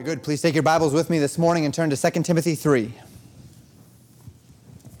Good. Please take your Bibles with me this morning and turn to 2 Timothy 3.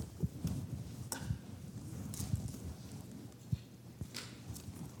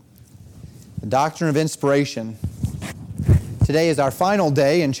 The doctrine of inspiration. Today is our final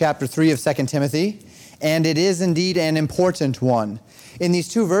day in chapter 3 of 2 Timothy, and it is indeed an important one. In these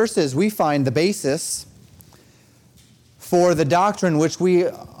two verses, we find the basis for the doctrine which we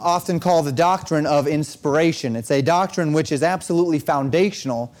often call the doctrine of inspiration. It's a doctrine which is absolutely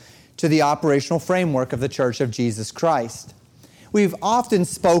foundational to the operational framework of the Church of Jesus Christ. We've often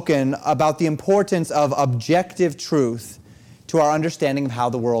spoken about the importance of objective truth to our understanding of how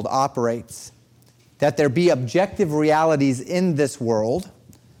the world operates. That there be objective realities in this world,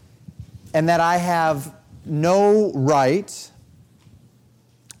 and that I have no right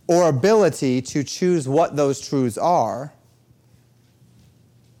or ability to choose what those truths are,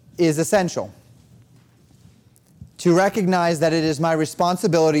 is essential. To recognize that it is my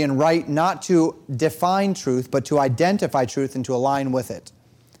responsibility and right not to define truth, but to identify truth and to align with it.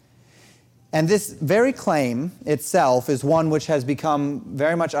 And this very claim itself is one which has become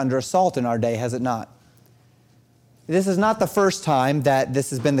very much under assault in our day, has it not? This is not the first time that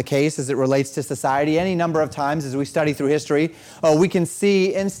this has been the case as it relates to society. Any number of times as we study through history, we can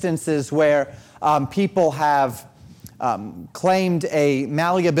see instances where people have claimed a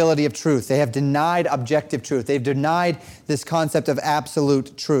malleability of truth. They have denied objective truth. They've denied this concept of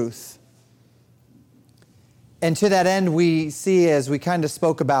absolute truth. And to that end, we see, as we kind of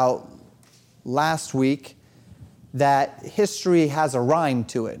spoke about last week, that history has a rhyme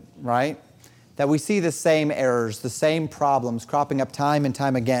to it, right? That we see the same errors, the same problems cropping up time and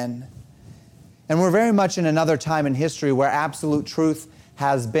time again. And we're very much in another time in history where absolute truth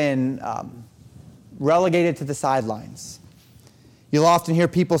has been relegated to the sidelines. You'll often hear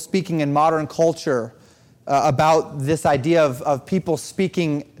people speaking in modern culture about this idea of people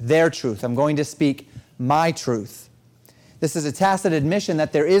speaking their truth. I'm going to speak my truth. This is a tacit admission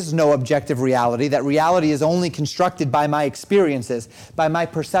that there is no objective reality, that reality is only constructed by my experiences, by my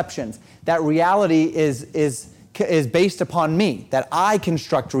perceptions, that reality is based upon me, that I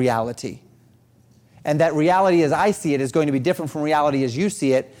construct reality. And that reality as I see it is going to be different from reality as you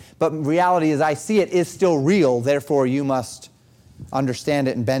see it, but reality as I see it is still real, therefore you must understand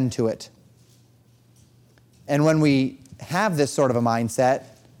it and bend to it. And when we have this sort of a mindset,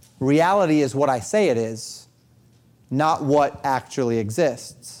 reality is what I say it is, not what actually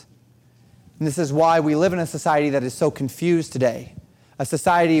exists. And this is why we live in a society that is so confused today, a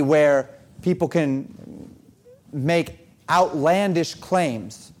society where people can make outlandish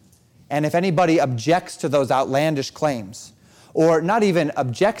claims. And if anybody objects to those outlandish claims, or not even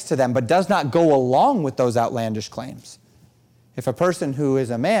objects to them, but does not go along with those outlandish claims. If a person who is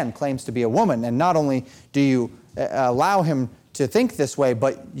a man claims to be a woman, and not only do you allow him to think this way,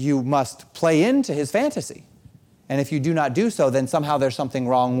 but you must play into his fantasy. And if you do not do so, then somehow there's something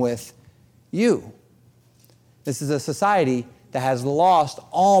wrong with you. This is a society that has lost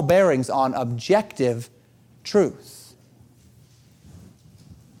all bearings on objective truth.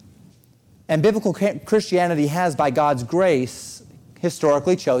 And biblical Christianity has, by God's grace,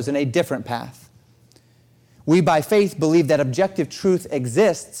 historically chosen a different path. We, by faith, believe that objective truth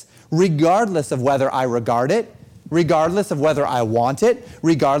exists regardless of whether I regard it, regardless of whether I want it,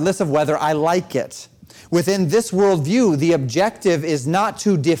 regardless of whether I like it. Within this worldview, the objective is not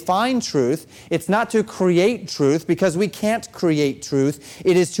to define truth. It's not to create truth, because we can't create truth.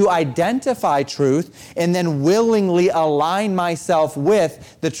 It is to identify truth and then willingly align myself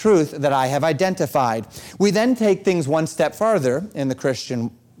with the truth that I have identified. We then take things one step farther in the Christian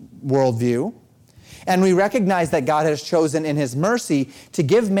worldview, and we recognize that God has chosen in His mercy to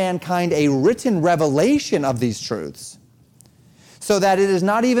give mankind a written revelation of these truths, so that it is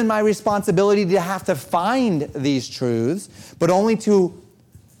not even my responsibility to have to find these truths, but only to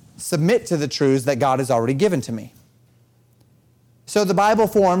submit to the truths that God has already given to me. So the Bible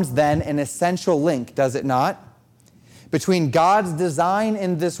forms then an essential link, does it not, between God's design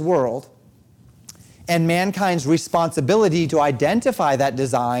in this world and mankind's responsibility to identify that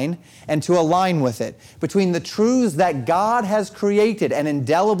design and to align with it, between the truths that God has created and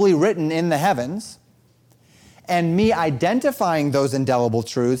indelibly written in the heavens, and me identifying those indelible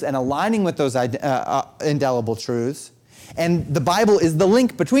truths and aligning with those indelible truths. And the Bible is the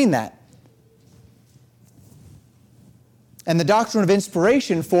link between that. And the doctrine of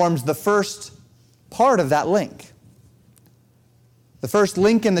inspiration forms the first part of that link. The first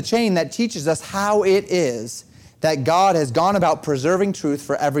link in the chain that teaches us how it is that God has gone about preserving truth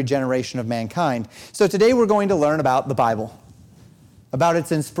for every generation of mankind. So today we're going to learn about the Bible. about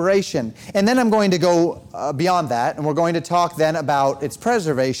its inspiration. And then I'm going to go beyond that, and we're going to talk then about its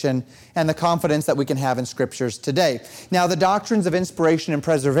preservation and the confidence that we can have in Scriptures today. Now, the doctrines of inspiration and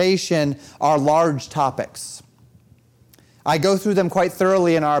preservation are large topics. I go through them quite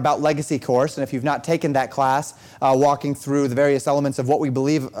thoroughly in our About Legacy course, and if you've not taken that class, walking through the various elements of what we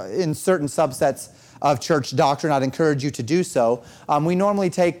believe in certain subsets of church doctrine, I'd encourage you to do so. We normally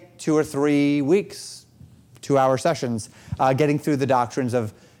take 2 or 3 weeks, 2-hour sessions, getting through the doctrines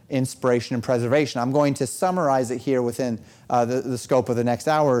of inspiration and preservation. I'm going to summarize it here within the scope of the next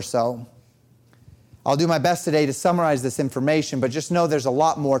hour or so. I'll do my best today to summarize this information, but just know there's a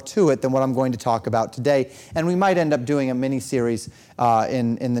lot more to it than what I'm going to talk about today. And we might end up doing a mini-series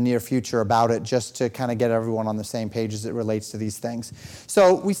in the near future about it, just to kind of get everyone on the same page as it relates to these things.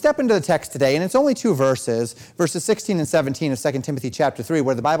 So we step into the text today, and it's only 2 verses, verses 16 and 17 of 2 Timothy chapter 3,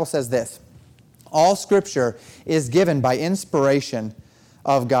 where the Bible says this: all Scripture is given by inspiration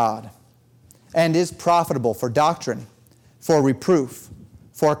of God and is profitable for doctrine, for reproof,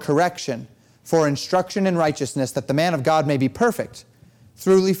 for correction, for instruction in righteousness, that the man of God may be perfect,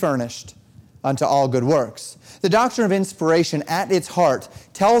 truly furnished unto all good works. The doctrine of inspiration at its heart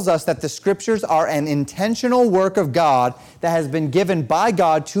tells us that the Scriptures are an intentional work of God that has been given by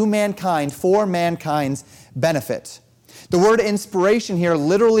God to mankind for mankind's benefit. The word inspiration here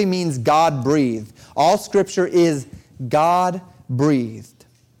literally means God-breathed. All Scripture is God-breathed.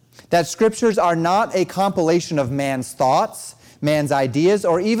 That Scriptures are not a compilation of man's thoughts, man's ideas,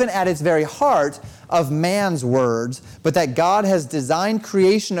 or even at its very heart of man's words, but that God has designed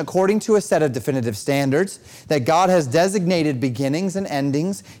creation according to a set of definitive standards, that God has designated beginnings and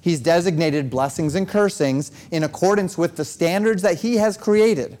endings, He's designated blessings and cursings in accordance with the standards that He has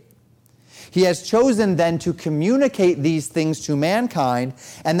created. He has chosen then to communicate these things to mankind,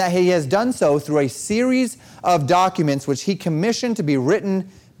 and that He has done so through a series of documents which He commissioned to be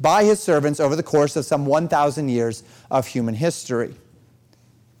written by His servants over the course of some 1,000 years of human history.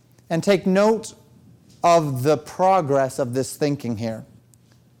 And take note of the progress of this thinking here.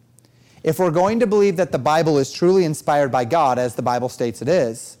 If we're going to believe that the Bible is truly inspired by God, as the Bible states it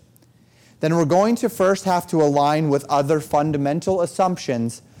is, then we're going to first have to align with other fundamental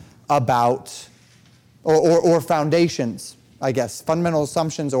assumptions about, or foundations, I guess. Fundamental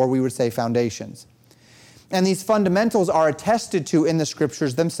assumptions, or we would say foundations. And these fundamentals are attested to in the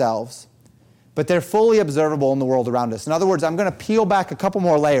Scriptures themselves, but they're fully observable in the world around us. In other words, I'm going to peel back a couple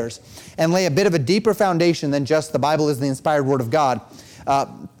more layers and lay a bit of a deeper foundation than just the Bible is the inspired Word of God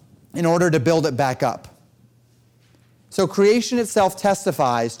in order to build it back up. So creation itself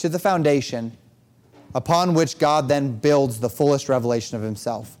testifies to the foundation upon which God then builds the fullest revelation of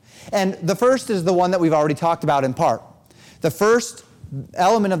Himself. And the first is the one that we've already talked about in part. The first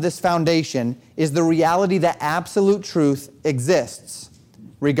element of this foundation is the reality that absolute truth exists,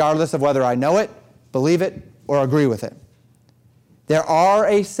 regardless of whether I know it, believe it, or agree with it. There are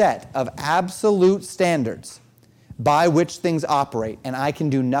a set of absolute standards by which things operate, and I can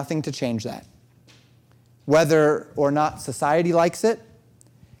do nothing to change that. Whether or not society likes it,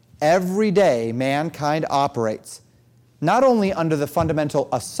 every day mankind operates not only under the fundamental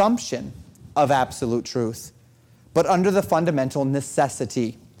assumption of absolute truth, but under the fundamental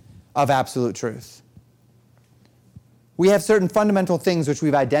necessity of absolute truth. We have certain fundamental things which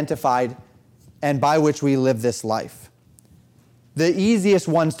we've identified and by which we live this life. The easiest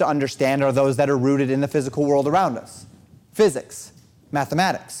ones to understand are those that are rooted in the physical world around us. Physics,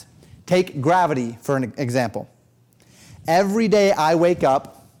 mathematics. Take gravity for an example. Every day I wake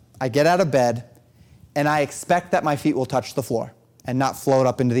up, I get out of bed, and I expect that my feet will touch the floor and not float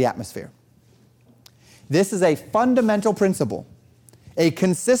up into the atmosphere. This is a fundamental principle, a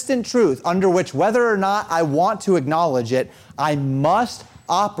consistent truth under which, whether or not I want to acknowledge it, I must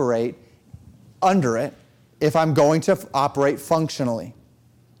operate under it if I'm going to operate functionally.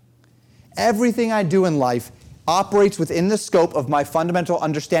 Everything I do in life operates within the scope of my fundamental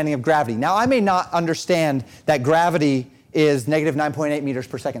understanding of gravity. Now, I may not understand that gravity is negative 9.8 meters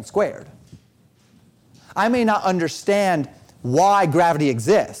per second squared. I may not understand why gravity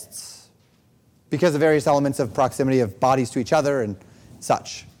exists, because of various elements of proximity of bodies to each other and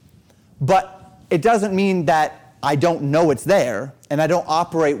such. But it doesn't mean that I don't know it's there and I don't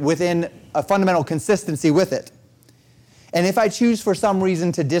operate within a fundamental consistency with it. And if I choose for some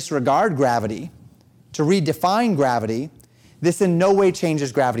reason to disregard gravity, to redefine gravity, this in no way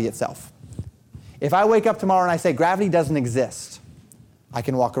changes gravity itself. If I wake up tomorrow and I say gravity doesn't exist, I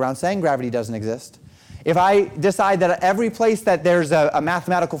can walk around saying gravity doesn't exist. If I decide that every place that there's a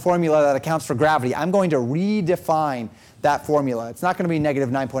mathematical formula that accounts for gravity, I'm going to redefine that formula. It's not going to be negative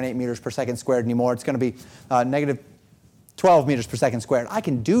 9.8 meters per second squared anymore. It's going to be negative 12 meters per second squared. I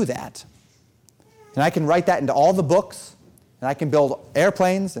can do that. And I can write that into all the books, and I can build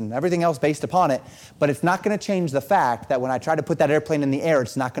airplanes and everything else based upon it, but it's not going to change the fact that when I try to put that airplane in the air,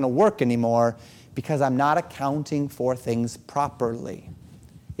 it's not going to work anymore because I'm not accounting for things properly.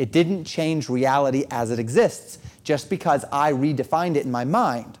 It didn't change reality as it exists just because I redefined it in my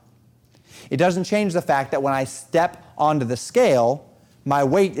mind. It doesn't change the fact that when I step onto the scale, my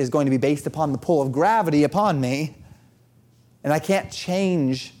weight is going to be based upon the pull of gravity upon me, and I can't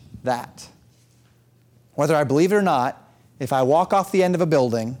change that. Whether I believe it or not, if I walk off the end of a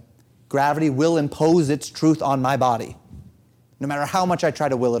building, gravity will impose its truth on my body, no matter how much I try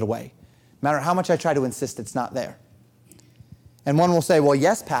to will it away, no matter how much I try to insist it's not there. And one will say, well,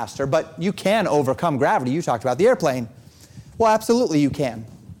 yes, Pastor, but you can overcome gravity. You talked about the airplane. Well, absolutely you can,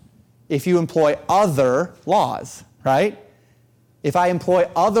 if you employ other laws, right? If I employ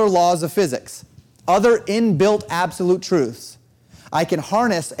other laws of physics, other inbuilt absolute truths, I can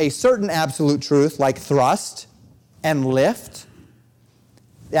harness a certain absolute truth like thrust and lift,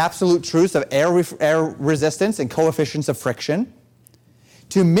 the absolute truths of air resistance and coefficients of friction,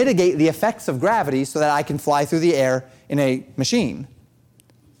 to mitigate the effects of gravity so that I can fly through the air in a machine.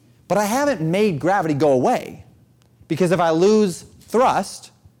 But I haven't made gravity go away, because if I lose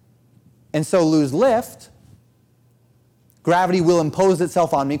thrust and so lose lift, gravity will impose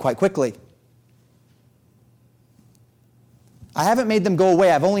itself on me quite quickly. I haven't made them go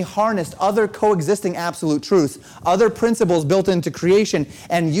away. I've only harnessed other coexisting absolute truths, other principles built into creation,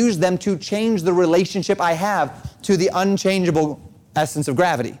 and used them to change the relationship I have to the unchangeable essence of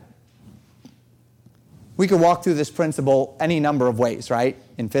gravity. We could walk through this principle any number of ways, right?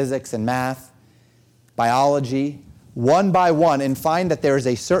 In physics and math, biology, one by one, and find that there is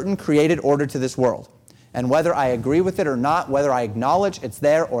a certain created order to this world. And whether I agree with it or not, whether I acknowledge it's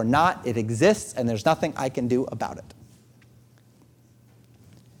there or not, it exists, and there's nothing I can do about it.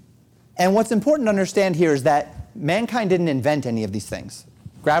 And what's important to understand here is that mankind didn't invent any of these things.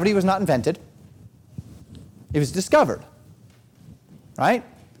 Gravity was not invented. It was discovered, right?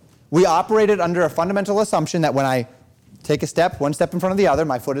 We operated under a fundamental assumption that when I take a step, one step in front of the other,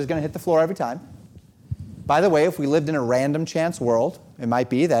 my foot is going to hit the floor every time. By the way, if we lived in a random chance world, it might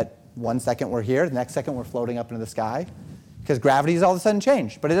be that 1 second we're here, the next second we're floating up into the sky, because gravity has all of a sudden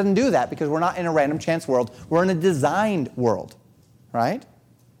changed. But it doesn't do that because we're not in a random chance world. We're in a designed world, right?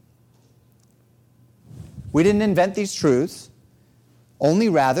 We didn't invent these truths, only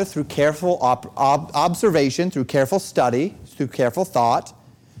rather through careful observation, through careful study, through careful thought,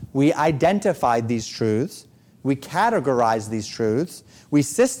 we identified these truths, we categorized these truths, we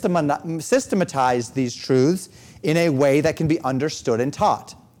systematized these truths in a way that can be understood and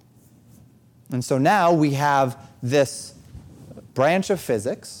taught. And so now we have this branch of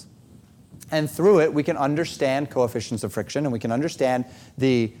physics, and through it we can understand coefficients of friction, and we can understand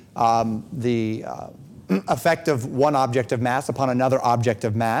the effect of one object of mass upon another object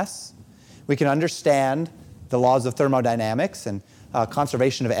of mass. We can understand the laws of thermodynamics and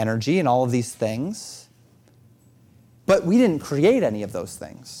conservation of energy and all of these things. But we didn't create any of those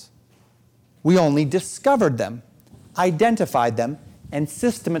things. We only discovered them, identified them, and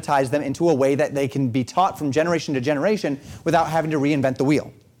systematized them into a way that they can be taught from generation to generation without having to reinvent the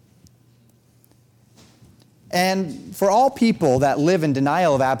wheel. And for all people that live in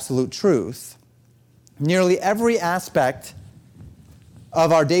denial of absolute truth, nearly every aspect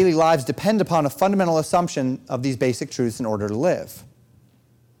of our daily lives depend upon a fundamental assumption of these basic truths in order to live.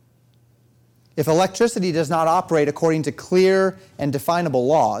 If electricity does not operate according to clear and definable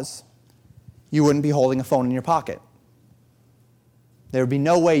laws, you wouldn't be holding a phone in your pocket. There would be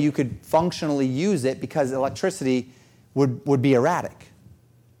no way you could functionally use it because electricity would be erratic.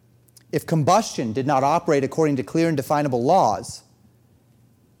 If combustion did not operate according to clear and definable laws,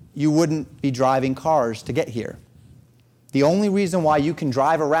 you wouldn't be driving cars to get here. The only reason why you can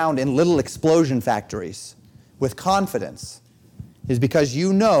drive around in little explosion factories with confidence is because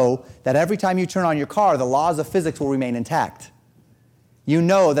you know that every time you turn on your car, the laws of physics will remain intact. You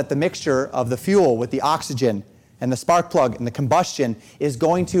know that the mixture of the fuel with the oxygen and the spark plug and the combustion is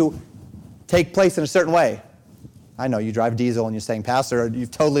going to take place in a certain way. I know you drive diesel and you're saying, Pastor,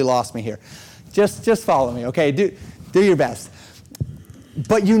 you've totally lost me here. Just follow me, okay? Do your best.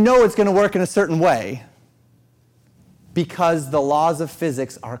 But you know it's going to work in a certain way because the laws of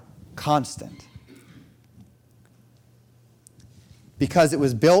physics are constant. Because it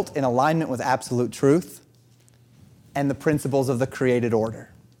was built in alignment with absolute truth and the principles of the created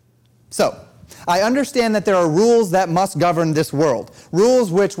order. So, I understand that there are rules that must govern this world.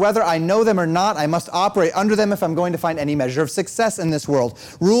 Rules which, whether I know them or not, I must operate under them if I'm going to find any measure of success in this world.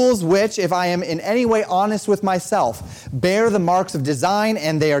 Rules which, if I am in any way honest with myself, bear the marks of design,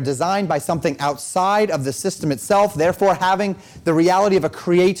 and they are designed by something outside of the system itself. Therefore, having the reality of a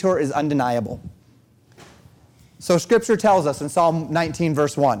creator is undeniable. So Scripture tells us in Psalm 19,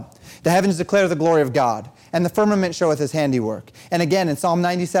 verse 1, the heavens declare the glory of God, and the firmament showeth his handiwork. And again in Psalm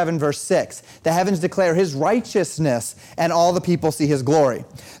 97, verse 6, the heavens declare his righteousness, and all the people see his glory.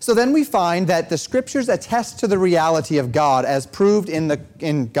 So then we find that the Scriptures attest to the reality of God as proved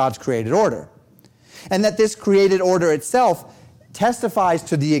in God's created order. And that this created order itself testifies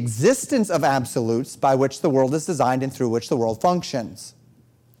to the existence of absolutes by which the world is designed and through which the world functions.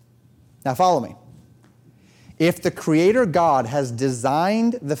 Now follow me. If the Creator God has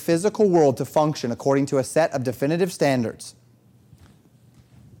designed the physical world to function according to a set of definitive standards,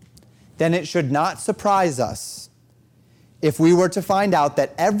 then it should not surprise us if we were to find out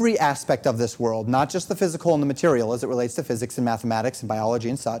that every aspect of this world, not just the physical and the material as it relates to physics and mathematics and biology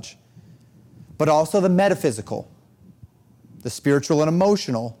and such, but also the metaphysical, the spiritual and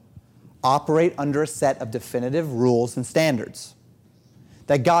emotional, operate under a set of definitive rules and standards.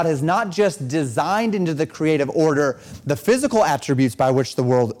 That God has not just designed into the creative order the physical attributes by which the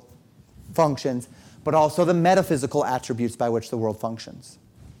world functions, but also the metaphysical attributes by which the world functions.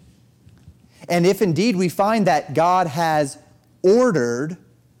 And if indeed we find that God has ordered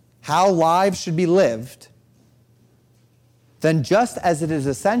how lives should be lived, then just as it is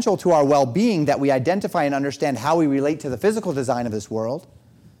essential to our well-being that we identify and understand how we relate to the physical design of this world,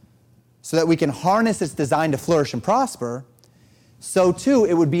 so that we can harness its design to flourish and prosper, so too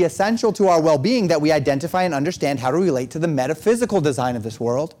it would be essential to our well-being that we identify and understand how to relate to the metaphysical design of this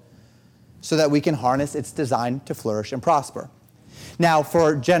world, so that we can harness its design to flourish and prosper. Now,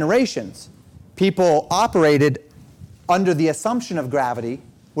 for generations, people operated under the assumption of gravity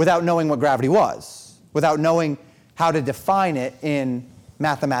without knowing what gravity was, without knowing how to define it in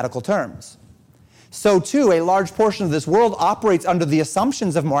mathematical terms. So too, a large portion of this world operates under the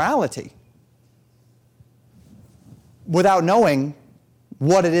assumptions of morality without knowing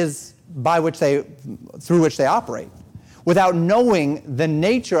what it is through which they operate, without knowing the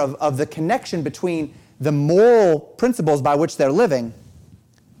nature of the connection between the moral principles by which they're living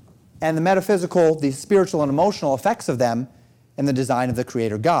and the metaphysical, the spiritual and emotional effects of them in the design of the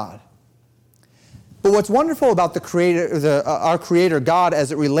Creator God. But what's wonderful about our Creator God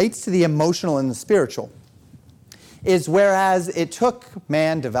as it relates to the emotional and the spiritual is whereas it took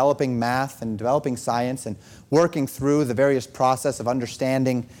man developing math and developing science and working through the various process of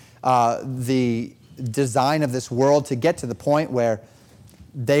understanding the design of this world to get to the point where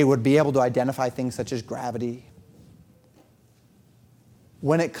they would be able to identify things such as gravity.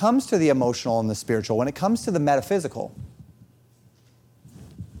 When it comes to the emotional and the spiritual, when it comes to the metaphysical,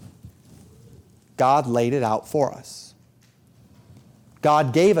 God laid it out for us.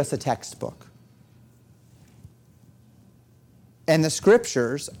 God gave us a textbook. And the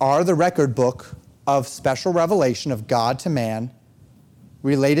Scriptures are the record book of special revelation of God to man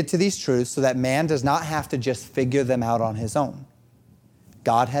related to these truths so that man does not have to just figure them out on his own.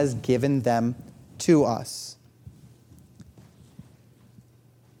 God has given them to us.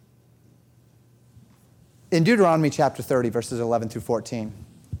 In Deuteronomy chapter 30, verses 11 through 14,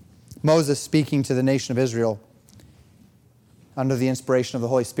 Moses speaking to the nation of Israel under the inspiration of the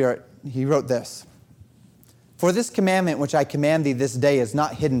Holy Spirit, he wrote this: "For this commandment which I command thee this day is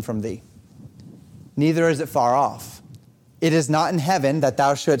not hidden from thee, neither is it far off. It is not in heaven that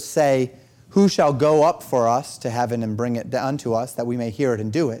thou shouldst say, Who shall go up for us to heaven and bring it unto us, that we may hear it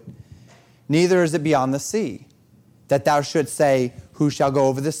and do it? Neither is it beyond the sea, that thou shouldst say, Who shall go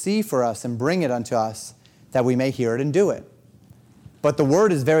over the sea for us and bring it unto us, that we may hear it and do it? But the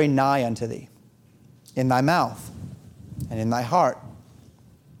word is very nigh unto thee, in thy mouth and in thy heart,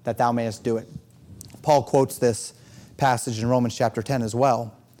 that thou mayest do it." Paul quotes this passage in Romans chapter 10 as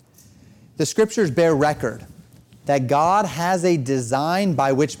well. The Scriptures bear record that God has a design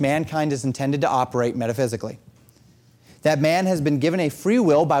by which mankind is intended to operate metaphysically. That man has been given a free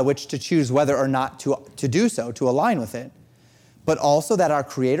will by which to choose whether or not to do so, to align with it. But also that our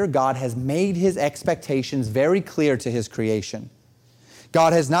Creator God has made His expectations very clear to His creation.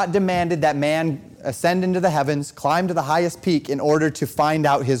 God has not demanded that man ascend into the heavens, climb to the highest peak in order to find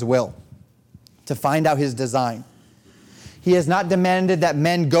out His will, to find out His design. He has not demanded that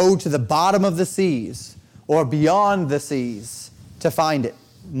men go to the bottom of the seas or beyond the seas to find it.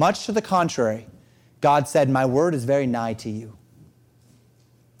 Much to the contrary, God said, "My word is very nigh to you."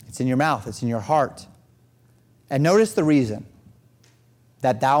 It's in your mouth, it's in your heart. And notice the reason: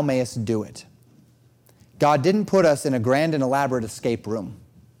 that thou mayest do it. God didn't put us in a grand and elaborate escape room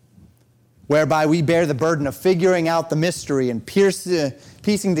whereby we bear the burden of figuring out the mystery and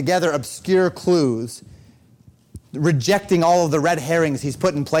piecing together obscure clues, rejecting all of the red herrings he's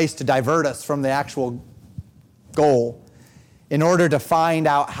put in place to divert us from the actual goal in order to find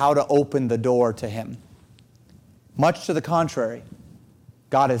out how to open the door to him. Much to the contrary,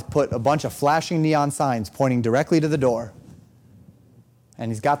 God has put a bunch of flashing neon signs pointing directly to the door, and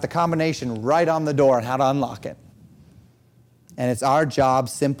he's got the combination right on the door on how to unlock it. And it's our job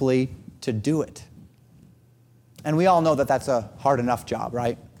simply to do it. And we all know that that's a hard enough job,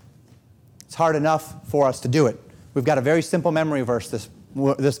 right? It's hard enough for us to do it. We've got a very simple memory verse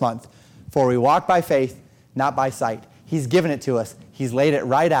this month. For we walk by faith, not by sight. He's given it to us. He's laid it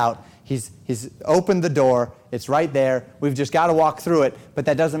right out. He's opened the door. It's right there. We've just got to walk through it, but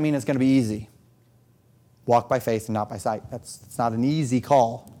that doesn't mean it's going to be easy. Walk by faith and not by sight. It's not an easy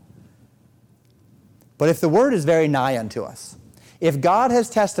call. But if the word is very nigh unto us, if God has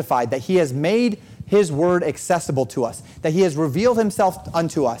testified that he has made his word accessible to us, that he has revealed himself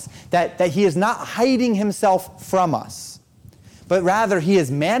unto us, that he is not hiding himself from us, but rather he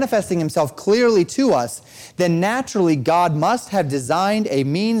is manifesting himself clearly to us, then naturally God must have designed a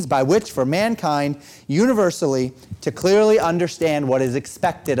means by which for mankind universally to clearly understand what is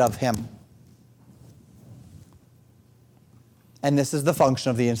expected of him. And this is the function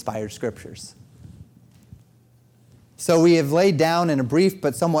of the inspired scriptures. So we have laid down in a brief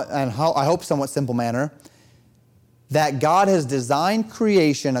but somewhat, and I hope somewhat simple manner, that God has designed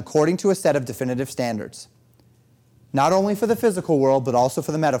creation according to a set of definitive standards, not only for the physical world, but also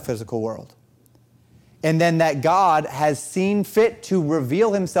for the metaphysical world. And then that God has seen fit to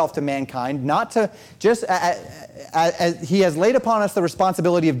reveal himself to mankind, not to just, he has laid upon us the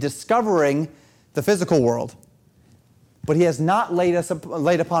responsibility of discovering the physical world, but he has not laid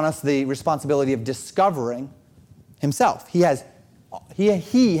upon us the responsibility of discovering himself. He has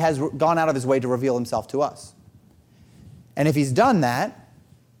gone out of his way to reveal himself to us. And if he's done that,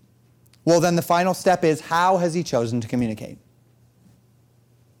 well, then the final step is, how has he chosen to communicate?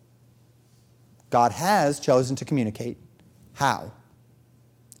 God has chosen to communicate. How?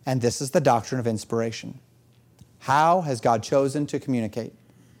 And this is the doctrine of inspiration. How has God chosen to communicate?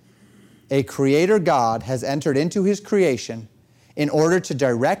 A creator God has entered into his creation in order to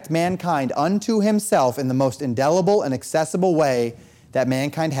direct mankind unto himself in the most indelible and accessible way that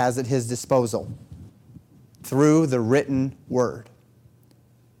mankind has at his disposal, through the written word.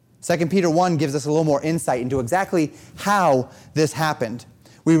 2 Peter 1 gives us a little more insight into exactly how this happened.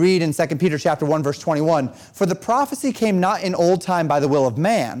 We read in 2 Peter chapter 1, verse 21, "For the prophecy came not in old time by the will of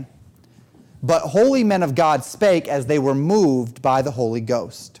man, but holy men of God spake as they were moved by the Holy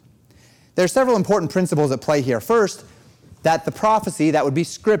Ghost." There are several important principles at play here. First, that the prophecy, that would be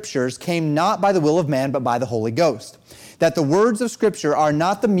scriptures, came not by the will of man, but by the Holy Ghost. That the words of scripture are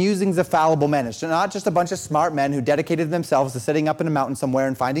not the musings of fallible men. It's not just a bunch of smart men who dedicated themselves to sitting up in a mountain somewhere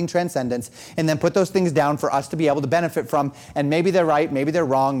and finding transcendence, and then put those things down for us to be able to benefit from. And maybe they're right, maybe they're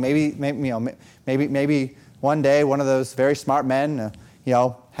wrong, maybe one day one of those very smart men,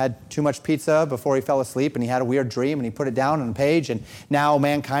 had too much pizza before he fell asleep, and he had a weird dream, and he put it down on a page, and now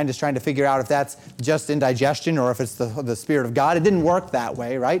mankind is trying to figure out if that's just indigestion or if it's the Spirit of God. It didn't work that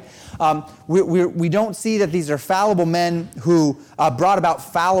way, right? We don't see that these are fallible men who brought about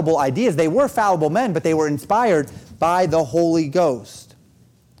fallible ideas. They were fallible men, but they were inspired by the Holy Ghost.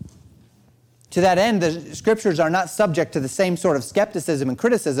 To that end, the scriptures are not subject to the same sort of skepticism and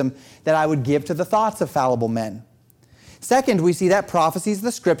criticism that I would give to the thoughts of fallible men. Second, we see that prophecies of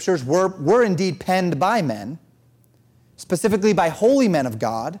the scriptures were indeed penned by men, specifically by holy men of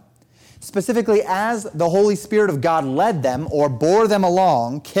God, specifically as the Holy Spirit of God led them or bore them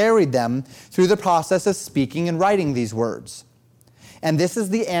along, carried them through the process of speaking and writing these words. And this is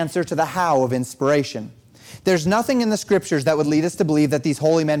the answer to the how of inspiration. There's nothing in the scriptures that would lead us to believe that these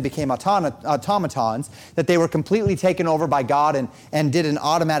holy men became automatons, that they were completely taken over by God and did an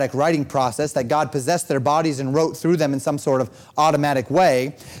automatic writing process, that God possessed their bodies and wrote through them in some sort of automatic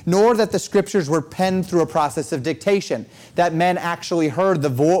way, nor that the scriptures were penned through a process of dictation, that men actually heard the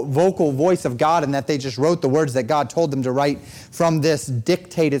vocal voice of God and that they just wrote the words that God told them to write from this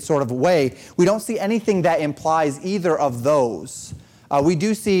dictated sort of way. We don't see anything that implies either of those. We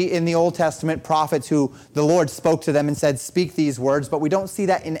do see in the Old Testament prophets who the Lord spoke to them and said, speak these words, but we don't see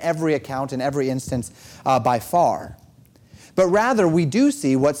that in every account, in every instance by far. But rather, we do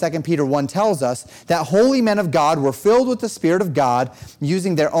see what 2 Peter 1 tells us, that holy men of God were filled with the Spirit of God,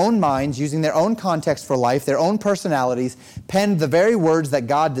 using their own minds, using their own context for life, their own personalities, penned the very words that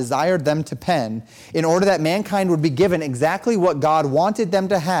God desired them to pen, in order that mankind would be given exactly what God wanted them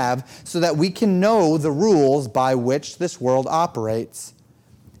to have, so that we can know the rules by which this world operates.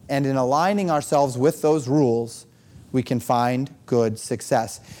 And in aligning ourselves with those rules, we can find good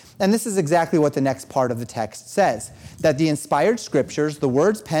success. And this is exactly what the next part of the text says, that the inspired scriptures, the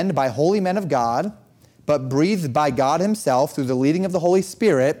words penned by holy men of God, but breathed by God himself through the leading of the Holy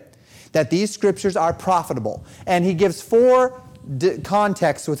Spirit, that these scriptures are profitable. And he gives four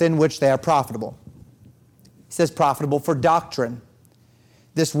contexts within which they are profitable. He says profitable for doctrine.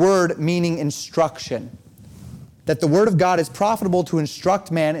 This word meaning instruction. That the word of God is profitable to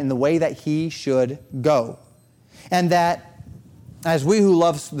instruct man in the way that he should go. And that, as we who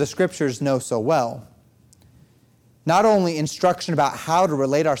love the Scriptures know so well, not only instruction about how to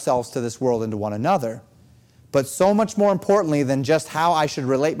relate ourselves to this world and to one another, but so much more importantly than just how I should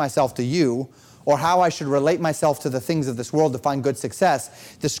relate myself to you or how I should relate myself to the things of this world to find good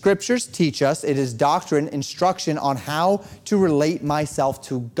success, the Scriptures teach us, it is doctrine, instruction on how to relate myself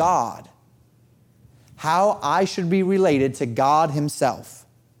to God. How I should be related to God himself.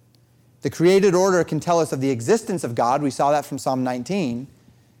 The created order can tell us of the existence of God. We saw that from Psalm 19.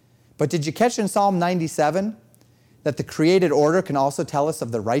 But did you catch in Psalm 97 that the created order can also tell us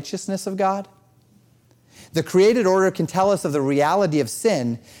of the righteousness of God? The created order can tell us of the reality of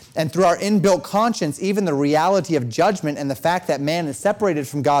sin, and through our inbuilt conscience, even the reality of judgment and the fact that man is separated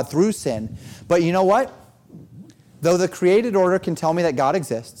from God through sin. But you know what? Though the created order can tell me that God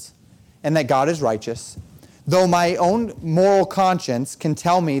exists and that God is righteous, though my own moral conscience can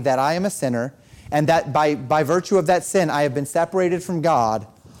tell me that I am a sinner and that by virtue of that sin I have been separated from God,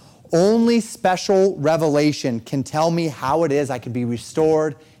 only special revelation can tell me how it is I can be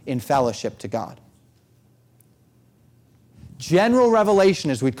restored in fellowship to God. General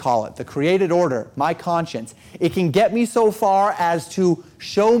revelation, as we'd call it, the created order, my conscience, it can get me so far as to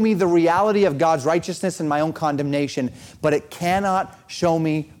show me the reality of God's righteousness and my own condemnation, but it cannot show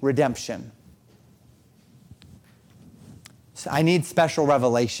me redemption. I need special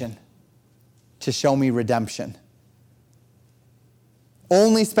revelation to show me redemption.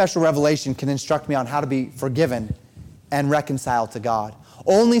 Only special revelation can instruct me on how to be forgiven and reconciled to God.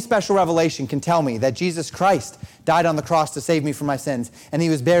 Only special revelation can tell me that Jesus Christ died on the cross to save me from my sins, and he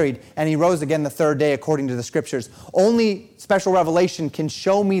was buried, and he rose again the third day according to the Scriptures. Only special revelation can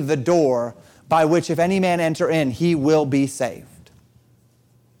show me the door by which if any man enter in, he will be saved.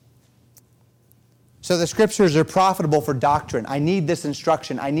 So the Scriptures are profitable for doctrine. I need this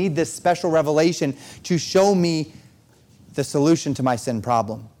instruction. I need this special revelation to show me the solution to my sin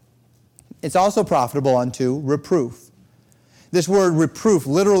problem. It's also profitable unto reproof. This word reproof,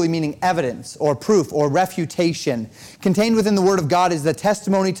 literally meaning evidence or proof or refutation, contained within the Word of God is the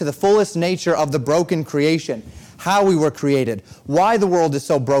testimony to the fullest nature of the broken creation, how we were created, why the world is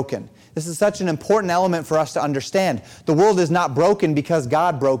so broken. This is such an important element for us to understand. The world is not broken because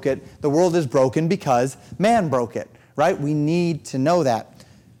God broke it. The world is broken because man broke it, right? We need to know that.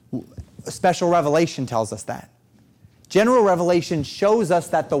 Special revelation tells us that. General revelation shows us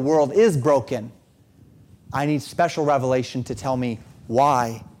that the world is broken. I need special revelation to tell me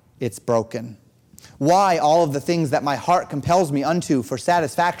why it's broken. Why all of the things that my heart compels me unto for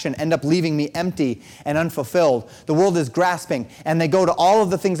satisfaction end up leaving me empty and unfulfilled. The world is grasping, and they go to all of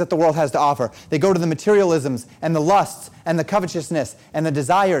the things that the world has to offer. They go to the materialisms and the lusts and the covetousness and the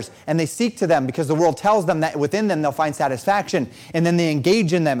desires, and they seek to them because the world tells them that within them they'll find satisfaction, and then they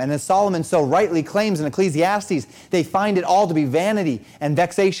engage in them. And as Solomon so rightly claims in Ecclesiastes, they find it all to be vanity and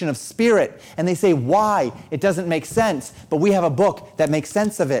vexation of spirit. And they say, why? It doesn't make sense. But we have a book that makes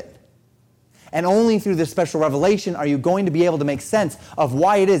sense of it. And only through this special revelation are you going to be able to make sense of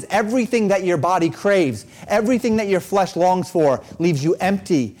why it is everything that your body craves, everything that your flesh longs for, leaves you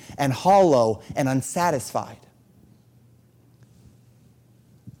empty and hollow and unsatisfied.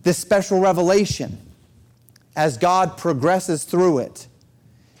 This special revelation, as God progresses through it,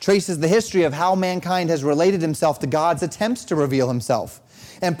 traces the history of how mankind has related himself to God's attempts to reveal himself,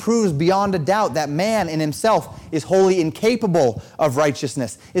 and proves beyond a doubt that man in himself is wholly incapable of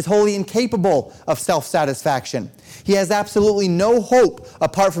righteousness, is wholly incapable of self-satisfaction. He has absolutely no hope,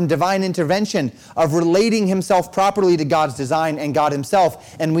 apart from divine intervention, of relating himself properly to God's design and God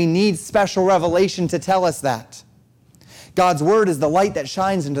himself, and we need special revelation to tell us that. God's word is the light that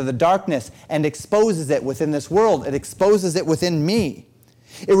shines into the darkness and exposes it within this world. It exposes it within me.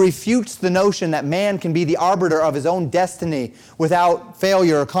 It refutes the notion that man can be the arbiter of his own destiny without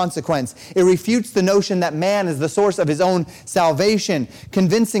failure or consequence. It refutes the notion that man is the source of his own salvation,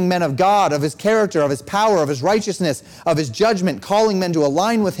 convincing men of God, of his character, of his power, of his righteousness, of his judgment, calling men to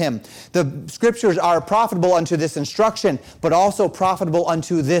align with him. The Scriptures are profitable unto this instruction, but also profitable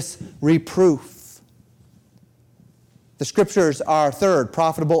unto this reproof. The Scriptures are, third,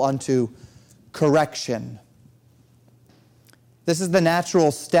 profitable unto correction. This is the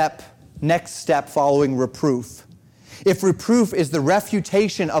natural next step following reproof. If reproof is the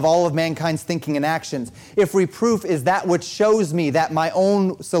refutation of all of mankind's thinking and actions, if reproof is that which shows me that my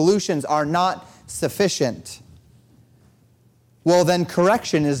own solutions are not sufficient, well, then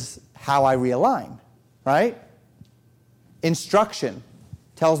correction is how I realign, right? Instruction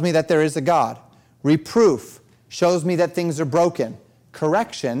tells me that there is a God. Reproof shows me that things are broken.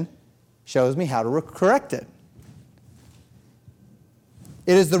 Correction shows me how to correct it.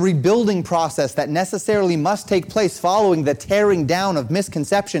 It is the rebuilding process that necessarily must take place following the tearing down of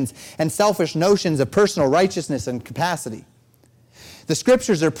misconceptions and selfish notions of personal righteousness and capacity. The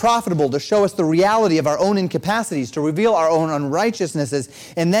Scriptures are profitable to show us the reality of our own incapacities, to reveal our own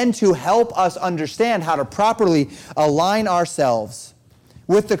unrighteousnesses, and then to help us understand how to properly align ourselves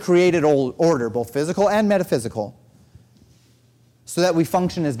with the created order, both physical and metaphysical, so that we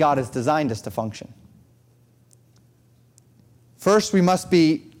function as God has designed us to function. First, we must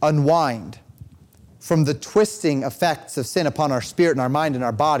be unwind from the twisting effects of sin upon our spirit and our mind and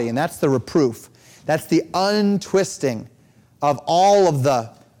our body, and that's the reproof. That's the untwisting of all of the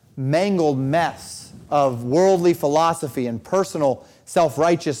mangled mess of worldly philosophy and personal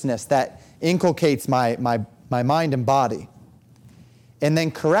self-righteousness that inculcates my mind and body. And then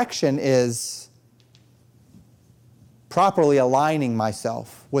correction is properly aligning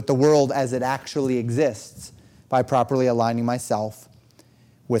myself with the world as it actually exists, by properly aligning myself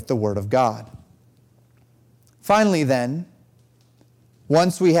with the Word of God. Finally then,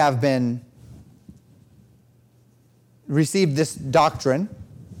 once we have received this doctrine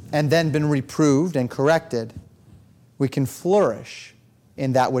and then been reproved and corrected, we can flourish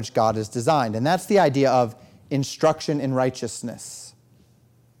in that which God has designed. And that's the idea of instruction in righteousness.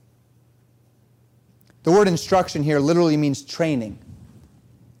 The word instruction here literally means training,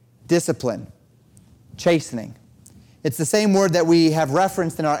 discipline, chastening. It's the same word that we have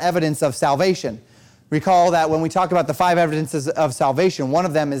referenced in our evidence of salvation. Recall that when we talk about the 5 evidences of salvation, one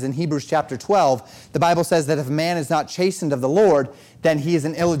of them is in Hebrews chapter 12. The Bible says that if a man is not chastened of the Lord, then he is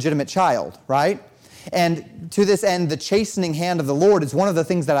an illegitimate child, right? And to this end, the chastening hand of the Lord is one of the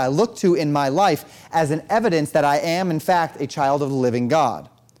things that I look to in my life as an evidence that I am, in fact, a child of the living God.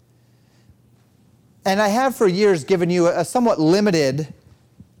 And I have for years given you a somewhat limited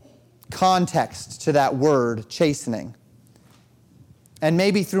context to that word, chastening. And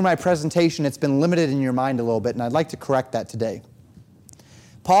maybe through my presentation it's been limited in your mind a little bit, and I'd like to correct that today.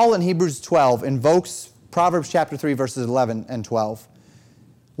 Paul in Hebrews 12 invokes Proverbs chapter 3, verses 11 and 12,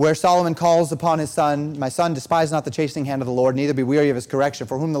 where Solomon calls upon his son, "My son, despise not the chastening hand of the Lord, neither be weary of his correction,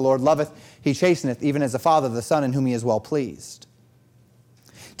 for whom the Lord loveth, he chasteneth, even as a father the son in whom he is well pleased."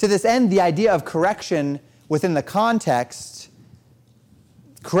 To this end, the idea of correction within the context,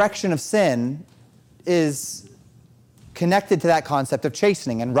 correction of sin, is connected to that concept of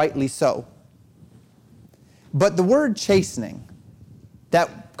chastening, and rightly so. But the word chastening,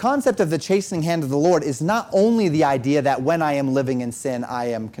 that concept of the chastening hand of the Lord, is not only the idea that when I am living in sin, I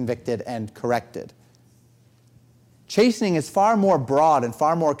am convicted and corrected. Chastening is far more broad and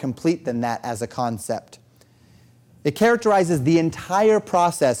far more complete than that as a concept. It characterizes the entire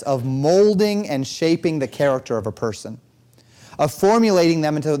process of molding and shaping the character of a person, of formulating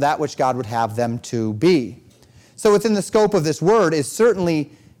them into that which God would have them to be. So within the scope of this word is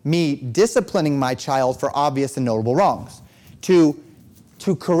certainly me disciplining my child for obvious and notable wrongs. To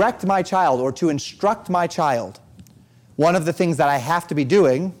correct my child or to instruct my child, one of the things that I have to be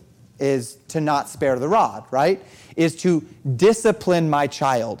doing is to not spare the rod, right? Is to discipline my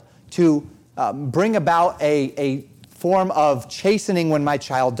child, to bring about a form of chastening when my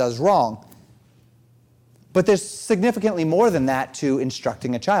child does wrong. But there's significantly more than that to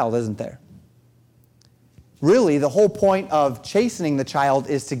instructing a child, isn't there? Really, the whole point of chastening the child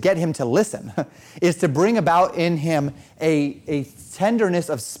is to get him to listen, is to bring about in him a tenderness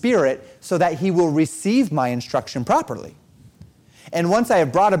of spirit so that he will receive my instruction properly. And once I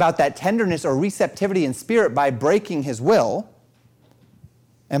have brought about that tenderness or receptivity in spirit by breaking his will,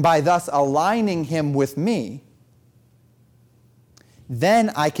 and by thus aligning him with me,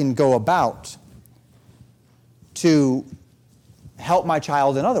 then I can go about to help my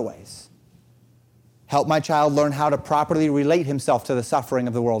child in other ways. Help my child learn how to properly relate himself to the suffering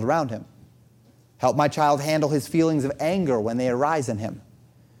of the world around him. Help my child handle his feelings of anger when they arise in him.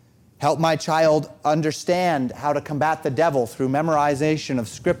 Help my child understand how to combat the devil through memorization of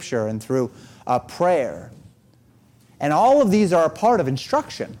Scripture and through prayer. And all of these are a part of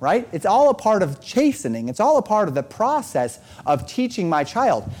instruction, right? It's all a part of chastening. It's all a part of the process of teaching my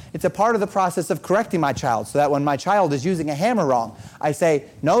child. It's a part of the process of correcting my child, so that when my child is using a hammer wrong, I say,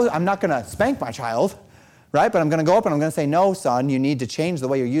 no, I'm not going to spank my child, right? But I'm going to go up and I'm going to say, no, son, you need to change the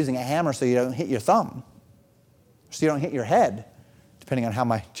way you're using a hammer so you don't hit your thumb, so you don't hit your head, depending on how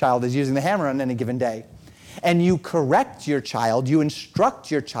my child is using the hammer on any given day. And you correct your child, you instruct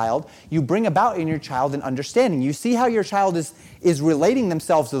your child, you bring about in your child an understanding. You see how your child is relating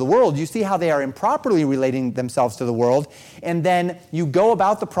themselves to the world. You see how they are improperly relating themselves to the world. And then you go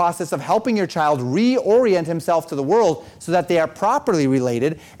about the process of helping your child reorient himself to the world so that they are properly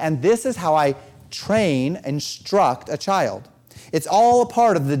related. And this is how I train, instruct a child. It's all a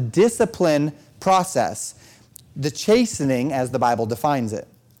part of the discipline process, the chastening as the Bible defines it.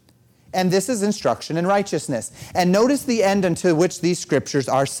 And this is instruction in righteousness. And notice the end unto which these scriptures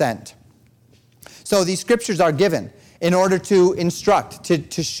are sent. So these scriptures are given in order to instruct,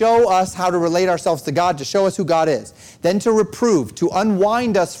 to show us how to relate ourselves to God, to show us who God is. Then to reprove, to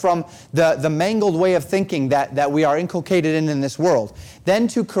unwind us from the mangled way of thinking that we are inculcated in this world. Then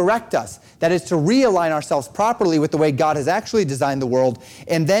to correct us, that is to realign ourselves properly with the way God has actually designed the world.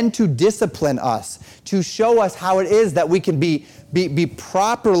 And then to discipline us, to show us how it is that we can be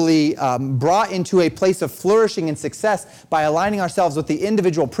properly brought into a place of flourishing and success by aligning ourselves with the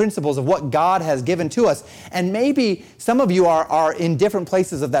individual principles of what God has given to us. And maybe some of you are in different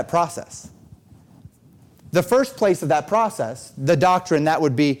places of that process. The first place of that process, the doctrine, that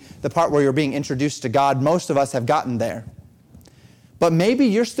would be the part where you're being introduced to God. Most of us have gotten there. But maybe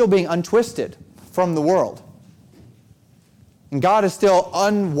you're still being untwisted from the world. And God is still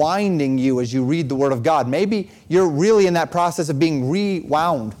unwinding you as you read the Word of God. Maybe you're really in that process of being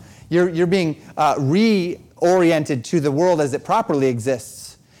rewound. You're being reoriented to the world as it properly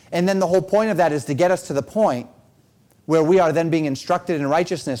exists. And then the whole point of that is to get us to the point where we are then being instructed in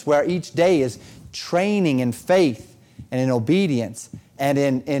righteousness, where each day is training in faith and in obedience and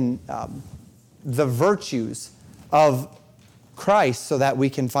in the virtues of Christ so that we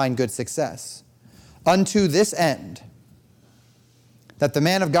can find good success. Unto this end, that the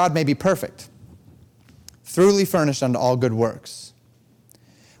man of God may be perfect, thoroughly furnished unto all good works.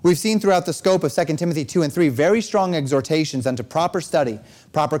 We've seen throughout the scope of 2 Timothy 2 and 3 very strong exhortations unto proper study,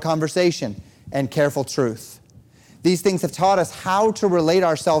 proper conversation, and careful truth. These things have taught us how to relate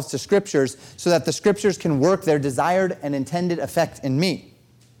ourselves to Scriptures so that the Scriptures can work their desired and intended effect in me.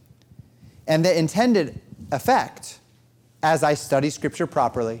 And the intended effect, as I study Scripture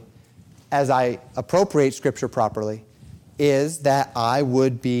properly, as I appropriate Scripture properly, is that I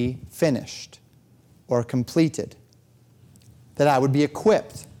would be finished or completed, that I would be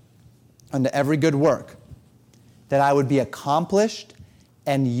equipped unto every good work, that I would be accomplished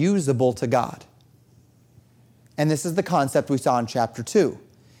and usable to God. And this is the concept we saw in chapter 2,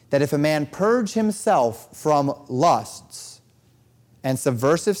 that if a man purge himself from lusts and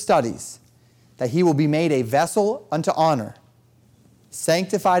subversive studies, that he will be made a vessel unto honor,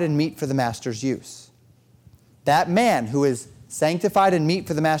 sanctified and meet for the master's use. That man who is sanctified and meet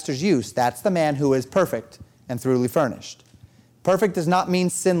for the master's use, that's the man who is perfect and thoroughly furnished. Perfect does not mean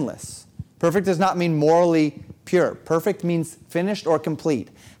sinless. Perfect does not mean morally pure. Perfect means finished or complete,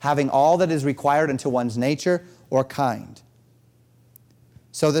 having all that is required unto one's nature or kind.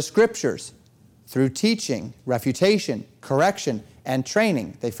 So the Scriptures, through teaching, refutation, correction, and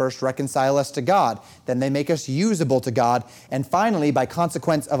training, they first reconcile us to God, then they make us usable to God, and finally, by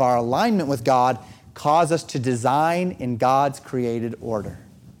consequence of our alignment with God, cause us to design in God's created order.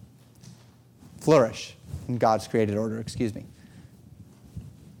 Flourish in God's created order,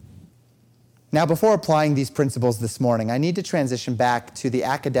 Now, before applying these principles this morning, I need to transition back to the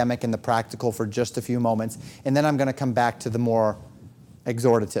academic and the practical for just a few moments, and then I'm going to come back to the more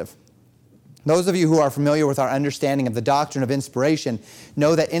exhortative. Those of you who are familiar with our understanding of the doctrine of inspiration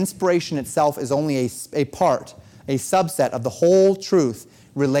know that inspiration itself is only a part, a subset of the whole truth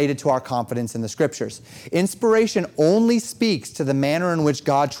related to our confidence in the Scriptures. Inspiration only speaks to the manner in which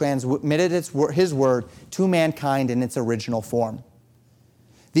God transmitted His Word to mankind in its original form.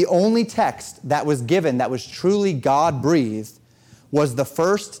 The only text that was given that was truly God-breathed was the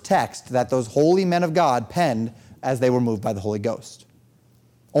first text that those holy men of God penned as they were moved by the Holy Ghost.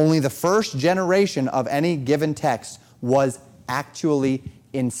 Only the first generation of any given text was actually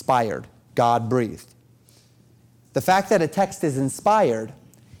inspired, God-breathed. The fact that a text is inspired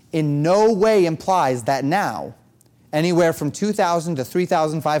in no way implies that now, anywhere from 2,000 to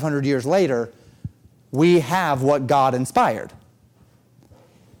 3,500 years later, we have what God inspired.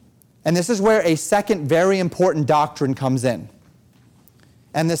 And this is where a second very important doctrine comes in.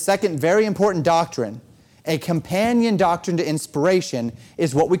 And the second very important doctrine, a companion doctrine to inspiration,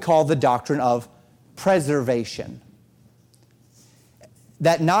 is what we call the doctrine of preservation.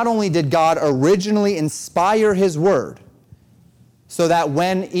 That not only did God originally inspire His Word, so that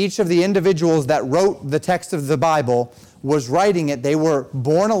when each of the individuals that wrote the text of the Bible was writing it, they were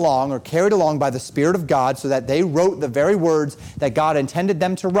borne along or carried along by the Spirit of God so that they wrote the very words that God intended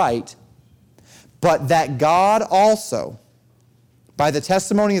them to write, but that God also, by the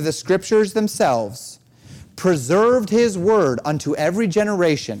testimony of the Scriptures themselves, preserved His Word unto every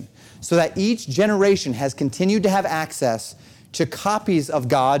generation, so that each generation has continued to have access to copies of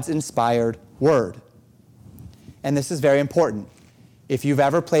God's inspired Word. And this is very important. If you've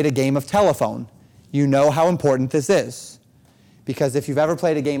ever played a game of telephone, you know how important this is. Because if you've ever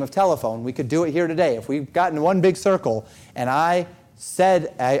played a game of telephone, we could do it here today. If we've gotten one big circle and I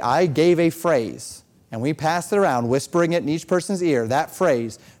gave a phrase and we passed it around, whispering it in each person's ear, that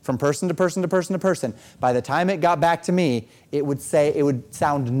phrase from person to person to person to person, by the time it got back to me, it would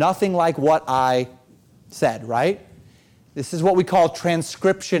sound nothing like what I said, right? This is what we call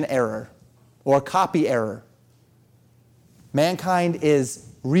transcription error or copy error. Mankind is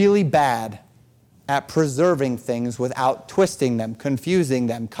really bad at preserving things without twisting them, confusing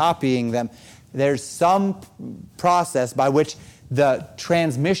them, copying them. There's some process by which the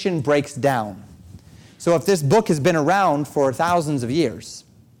transmission breaks down. So if this book has been around for thousands of years,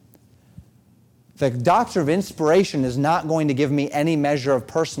 the doctrine of inspiration is not going to give me any measure of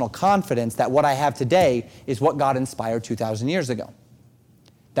personal confidence that what I have today is what God inspired 2,000 years ago.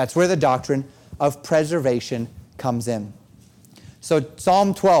 That's where the doctrine of preservation comes in. So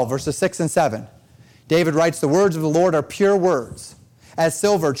Psalm 12, verses 6 and 7. David writes, "The words of the Lord are pure words, as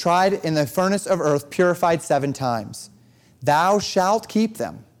silver tried in the furnace of earth, purified 7 times. Thou shalt keep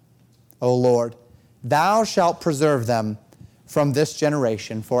them, O Lord. Thou shalt preserve them from this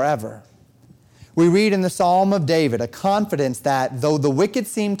generation forever." We read in the Psalm of David a confidence that though the wicked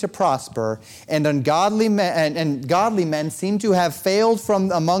seem to prosper and godly men seem to have failed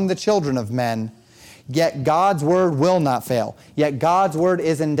from among the children of men, yet God's word will not fail. Yet God's word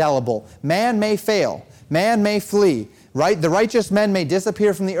is indelible. Man may fail. Man may flee. Right? The righteous men may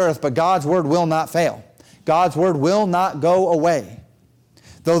disappear from the earth, but God's word will not fail. God's word will not go away.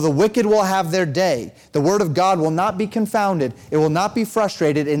 Though the wicked will have their day, the word of God will not be confounded. It will not be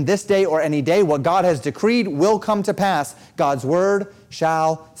frustrated in this day or any day. What God has decreed will come to pass. God's word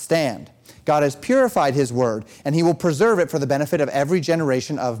shall stand. God has purified His word, and He will preserve it for the benefit of every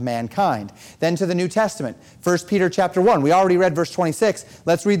generation of mankind. Then to the New Testament, 1 Peter chapter 1. We already read verse 26.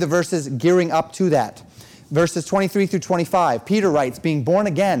 Let's read the verses gearing up to that. Verses 23 through 25. Peter writes, "Being born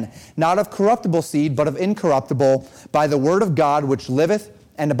again, not of corruptible seed, but of incorruptible, by the word of God, which liveth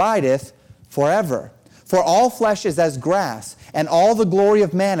and abideth forever. For all flesh is as grass, and all the glory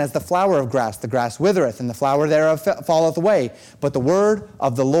of man as the flower of grass. The grass withereth, and the flower thereof falleth away. But the word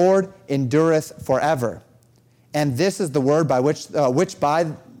of the Lord endureth forever. And this is the word by which by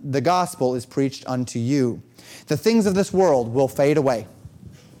the gospel is preached unto you. The things of this world will fade away.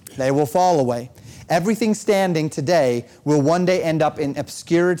 They will fall away. Everything standing today will one day end up in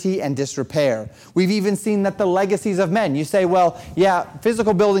obscurity and disrepair. We've even seen that the legacies of men. You say, well, yeah,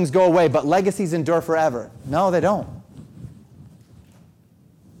 physical buildings go away, but legacies endure forever. No, they don't.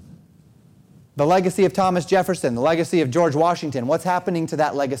 The legacy of Thomas Jefferson, the legacy of George Washington, what's happening to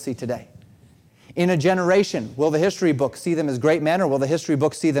that legacy today? In a generation, will the history books see them as great men, or will the history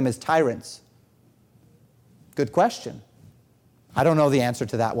books see them as tyrants? Good question. I don't know the answer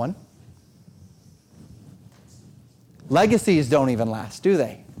to that one. Legacies don't even last, do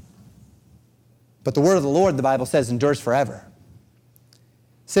they? But the word of the Lord, the Bible says, endures forever.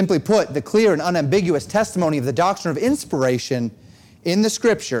 Simply put, the clear and unambiguous testimony of the doctrine of inspiration in the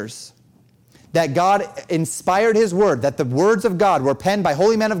Scriptures, that God inspired His word, that the words of God were penned by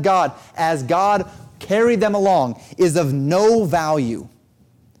holy men of God as God carried them along, is of no value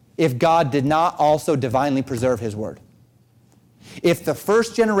if God did not also divinely preserve His word. If the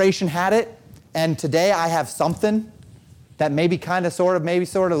first generation had it, and today I have something that maybe kind of sort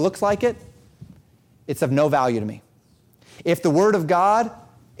of looks like it, it's of no value to me. If the word of God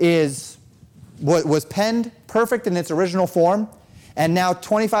was penned perfect in its original form, and now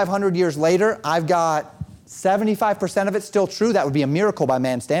 2,500 years later, I've got 75% of it still true, that would be a miracle by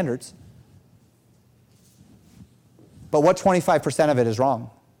man's standards. But what 25% of it is wrong?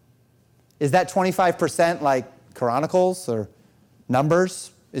 Is that 25% like Chronicles or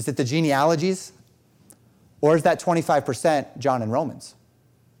Numbers? Is it the genealogies? Or is that 25% John and Romans?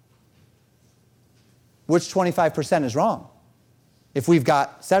 Which 25% is wrong? If we've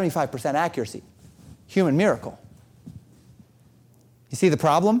got 75% accuracy, human miracle. You see the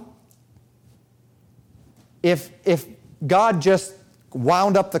problem? If God just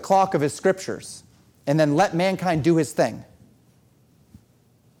wound up the clock of his scriptures and then let mankind do his thing,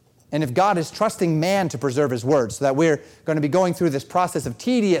 and if God is trusting man to preserve his word so that we're going to be going through this process of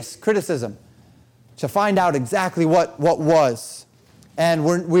tedious criticism to find out exactly what was, and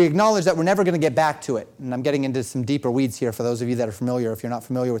we acknowledge that we're never going to get back to it. And I'm getting into some deeper weeds here for those of you that are familiar. If you're not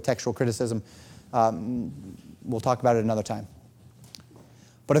familiar with textual criticism, we'll talk about it another time.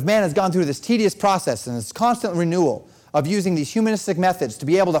 But if man has gone through this tedious process and this constant renewal of using these humanistic methods to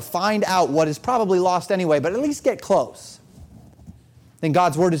be able to find out what is probably lost anyway, but at least get close, then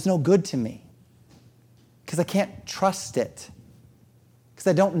God's word is no good to me because I can't trust it, because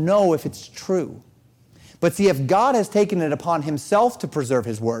I don't know if it's true. But see, if God has taken it upon himself to preserve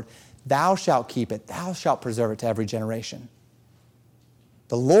his word, thou shalt keep it, thou shalt preserve it to every generation.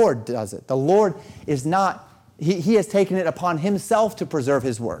 The Lord does it. The Lord is not, he has taken it upon himself to preserve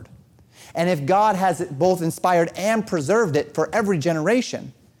his word. And if God has it both inspired and preserved it for every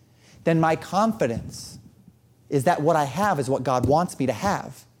generation, then my confidence is that what I have is what God wants me to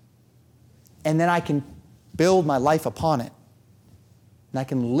have. And then I can build my life upon it. And I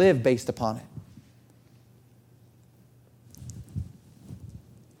can live based upon it.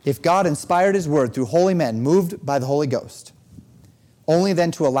 If God inspired his word through holy men moved by the Holy Ghost, only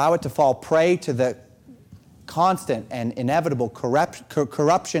then to allow it to fall prey to the constant and inevitable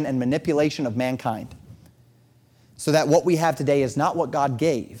corruption and manipulation of mankind, so that what we have today is not what God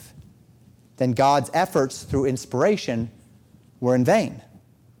gave, then God's efforts through inspiration were in vain.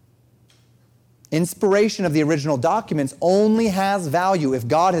 Inspiration of the original documents only has value if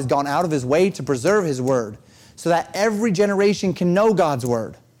God has gone out of his way to preserve his word, so that every generation can know God's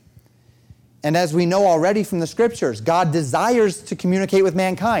word. And as we know already from the scriptures, God desires to communicate with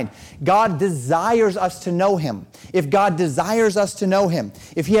mankind. God desires us to know him. If God desires us to know him,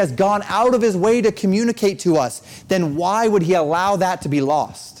 if he has gone out of his way to communicate to us, then why would he allow that to be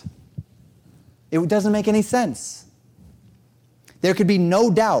lost? It doesn't make any sense. There could be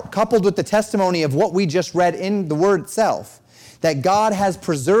no doubt, coupled with the testimony of what we just read in the word itself, that God has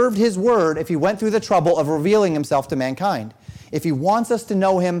preserved his word if he went through the trouble of revealing himself to mankind. If he wants us to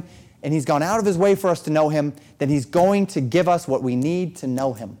know him, and he's gone out of his way for us to know him, then he's going to give us what we need to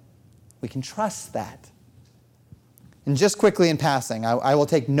know him. We can trust that. And just quickly in passing, I will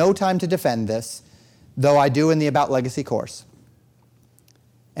take no time to defend this, though I do in the About Legacy course.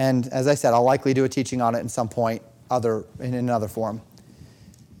 And as I said, I'll likely do a teaching on it in some point in another form.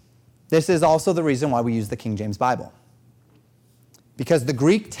 This is also the reason why we use the King James Bible. Because the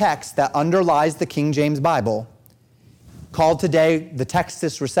Greek text that underlies the King James Bible, called today the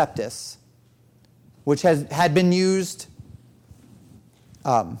Textus Receptus, which had been used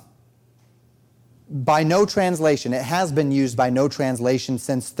by no translation. It has been used by no translation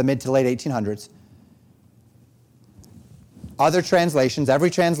since the mid to late 1800s. Other translations, every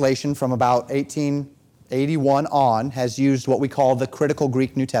translation from about 1881 on, has used what we call the critical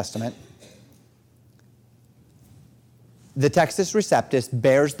Greek New Testament. The Textus Receptus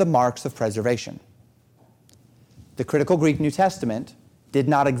bears the marks of preservation. The critical Greek New Testament did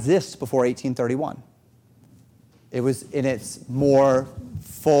not exist before 1831. It was in its more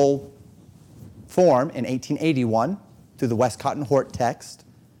full form in 1881 through the Westcott and Hort text.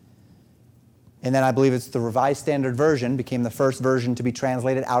 And then I believe it's the Revised Standard Version became the first version to be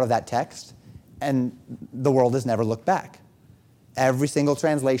translated out of that text, and the world has never looked back. Every single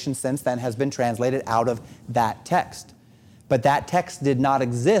translation since then has been translated out of that text. But that text did not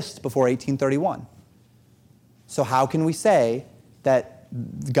exist before 1831. So how can we say that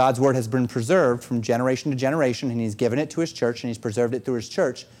God's word has been preserved from generation to generation, and he's given it to his church, and he's preserved it through his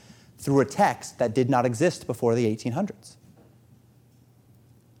church through a text that did not exist before the 1800s?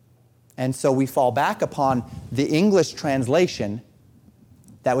 And so we fall back upon the English translation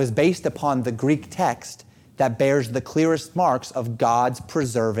that was based upon the Greek text that bears the clearest marks of God's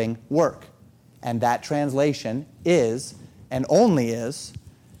preserving work. And that translation is, and only is,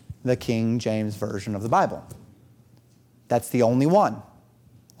 the King James Version of the Bible. That's the only one.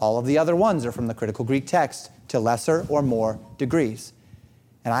 All of the other ones are from the critical Greek text to lesser or more degrees.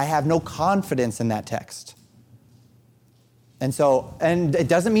 And I have no confidence in that text. And it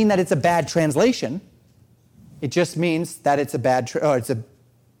doesn't mean that it's a bad translation. It just means that it's a bad,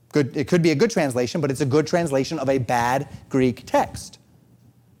 it could be a good translation, but it's a good translation of a bad Greek text.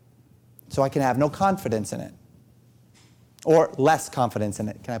 So I can have no confidence in it. or less confidence in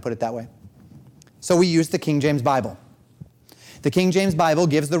it. Can I put it that way? So we use the King James Bible. The King James Bible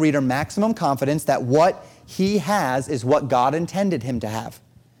gives the reader maximum confidence that what he has is what God intended him to have.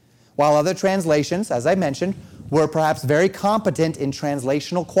 While other translations, as I mentioned, were perhaps very competent in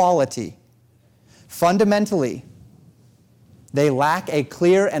translational quality, fundamentally, they lack a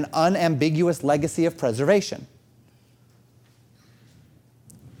clear and unambiguous legacy of preservation.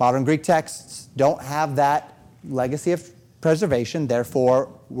 Modern Greek texts don't have that legacy of preservation, therefore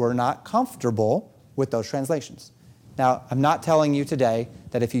we're not comfortable with those translations. Now, I'm not telling you today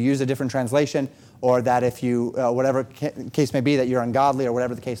that if you use a different translation or that if you, whatever case may be, that you're ungodly or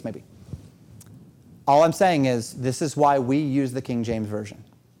whatever the case may be. All I'm saying is this is why we use the King James Version.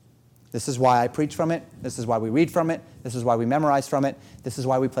 This is why I preach from it. This is why we read from it. This is why we memorize from it. This is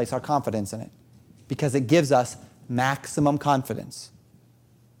why we place our confidence in it. Because it gives us maximum confidence.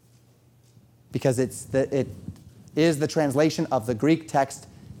 Because it is the translation of the Greek text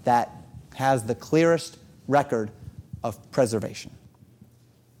that has the clearest record of preservation.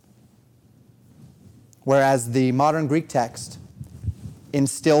 Whereas the modern Greek text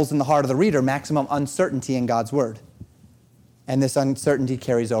instills in the heart of the reader maximum uncertainty in God's Word. And this uncertainty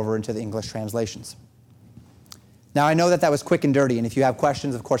carries over into the English translations. Now, I know that was quick and dirty, and if you have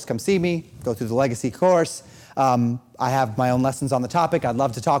questions, of course, come see me, go through the Legacy course. I have my own lessons on the topic. I'd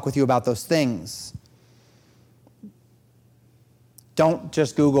love to talk with you about those things. Don't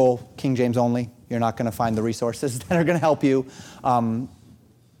just Google King James only. You're not going to find the resources that are going to help you.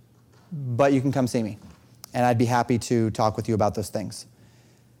 But you can come see me, and I'd be happy to talk with you about those things.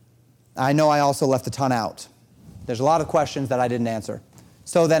 I know I also left a ton out. There's a lot of questions that I didn't answer.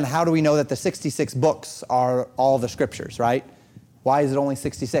 So then how do we know that the 66 books are all the scriptures, right? Why is it only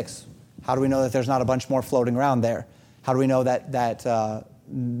 66? How do we know that there's not a bunch more floating around there? How do we know that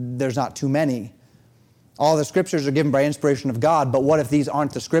there's not too many? All the scriptures are given by inspiration of God, but what if these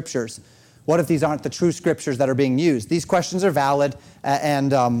aren't the scriptures? What if these aren't the true scriptures that are being used? These questions are valid,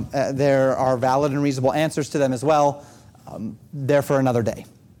 and there are valid and reasonable answers to them as well. They're for another day.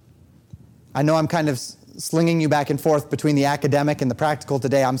 I know I'm kind of slinging you back and forth between the academic and the practical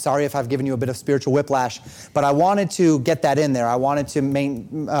today. I'm sorry if I've given you a bit of spiritual whiplash, but I wanted to get that in there. I wanted to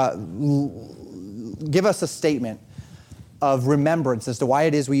give us a statement of remembrance as to why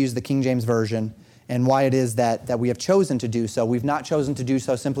it is we use the King James Version and why it is that we have chosen to do so. We've not chosen to do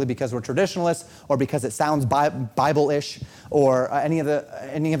so simply because we're traditionalists or because it sounds Bible-ish or any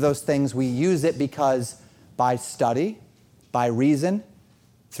of those things. We use it because by study, by reason,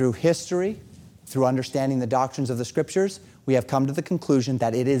 through history, through understanding the doctrines of the Scriptures, we have come to the conclusion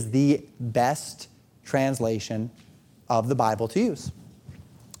that it is the best translation of the Bible to use.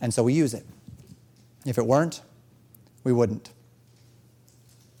 And so we use it. If it weren't, we wouldn't.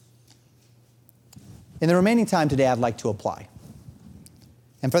 In the remaining time today, I'd like to apply.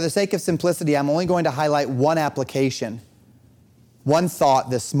 And for the sake of simplicity, I'm only going to highlight one application, one thought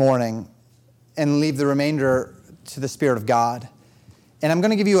this morning, and leave the remainder to the Spirit of God. And I'm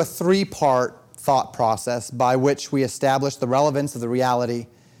going to give you a 3-part thought process by which we establish the relevance of the reality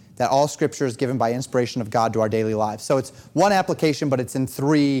that all Scripture is given by inspiration of God to our daily lives. So it's one application, but it's in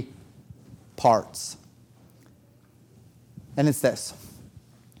 3 parts. And it's this.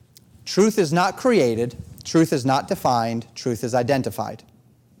 Truth is not created, truth is not defined, truth is identified.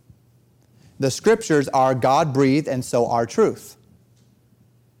 The Scriptures are God-breathed, and so are truth.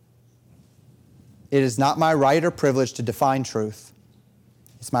 It is not my right or privilege to define truth.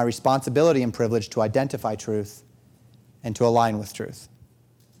 It's my responsibility and privilege to identify truth and to align with truth.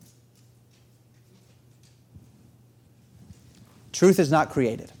 Truth is not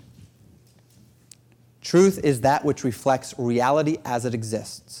created. Truth is that which reflects reality as it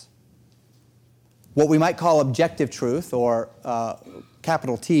exists. What we might call objective truth, or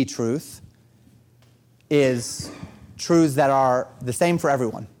capital T truth, is truths that are the same for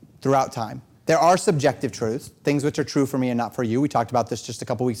everyone throughout time. There are subjective truths, things which are true for me and not for you. We talked about this just a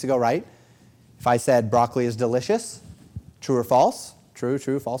couple weeks ago, right? If I said broccoli is delicious, true or false? True,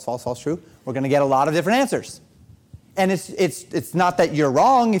 true, false, false, false, true. We're going to get a lot of different answers. And it's not that you're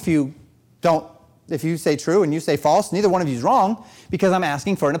wrong if you say true and you say false, neither one of you is wrong, because I'm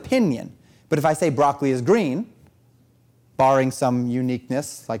asking for an opinion. But if I say broccoli is green, barring some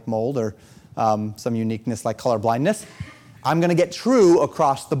uniqueness like mold or some uniqueness like color blindness, I'm going to get true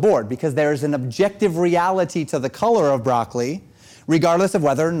across the board because there's an objective reality to the color of broccoli, regardless of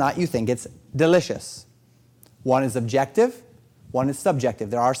whether or not you think it's delicious. One is objective, one is subjective.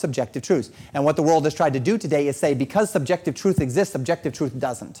 There are subjective truths. And what the world has tried to do today is say because subjective truth exists, objective truth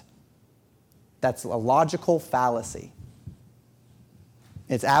doesn't. That's a logical fallacy.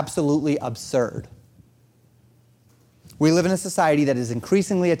 It's absolutely absurd. We live in a society that is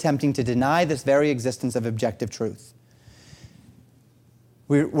increasingly attempting to deny this very existence of objective truth.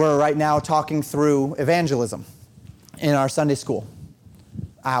 We're right now talking through evangelism in our Sunday school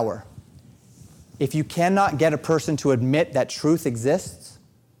hour. If you cannot get a person to admit that truth exists,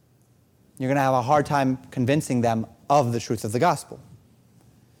 you're going to have a hard time convincing them of the truth of the gospel.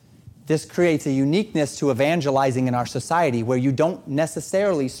 This creates a uniqueness to evangelizing in our society where you don't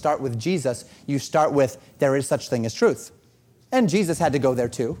necessarily start with Jesus, you start with there is such thing as truth. And Jesus had to go there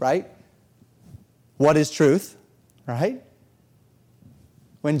too, right? What is truth, right?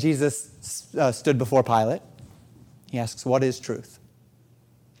 When Jesus stood before Pilate, he asks, what is truth?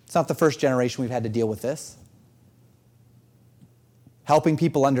 It's not the first generation we've had to deal with this. Helping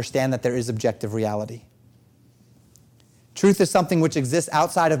people understand that there is objective reality. Truth is something which exists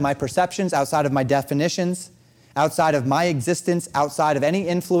outside of my perceptions, outside of my definitions, outside of my existence, outside of any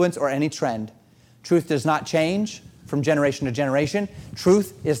influence or any trend. Truth does not change from generation to generation.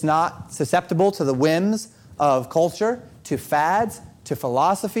 Truth is not susceptible to the whims of culture, to fads, to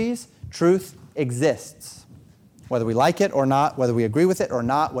philosophies. Truth exists, whether we like it or not, whether we agree with it or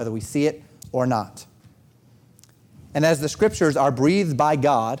not, whether we see it or not. And as the scriptures are breathed by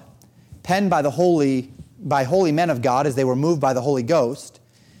God, penned by holy men of God as they were moved by the Holy Ghost,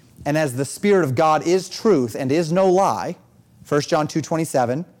 and as the Spirit of God is truth and is no lie, 1 John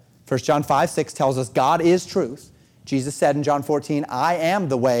 2:27, 1 John 5:6 tells us God is truth. Jesus said in John 14, I am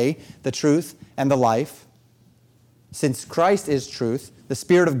the way, the truth, and the life. Since Christ is truth, the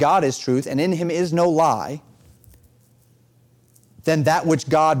Spirit of God is truth, and in him is no lie, then that which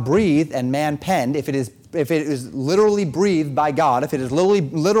God breathed and man penned, if it is literally breathed by God, if it is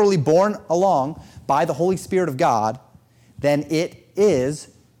literally borne along by the Holy Spirit of God, then it is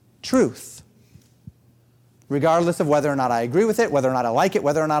truth. Regardless of whether or not I agree with it, whether or not I like it,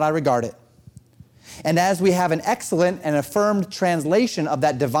 whether or not I regard it. And as we have an excellent and affirmed translation of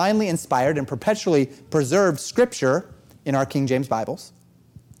that divinely inspired and perpetually preserved Scripture in our King James Bibles,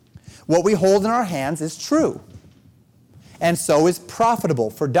 what we hold in our hands is true, and so is profitable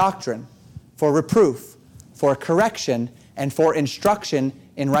for doctrine, for reproof, for correction, and for instruction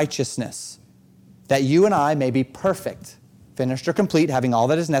in righteousness, that you and I may be perfect, finished or complete, having all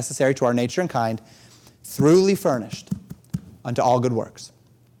that is necessary to our nature and kind, thoroughly furnished unto all good works.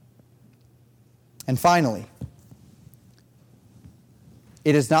 And finally,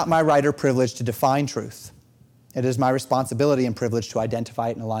 it is not my right or privilege to define truth. It is my responsibility and privilege to identify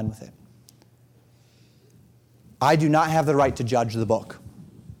it and align with it. I do not have the right to judge the book.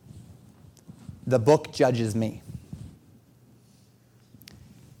 The book judges me.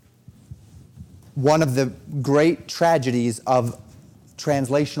 One of the great tragedies of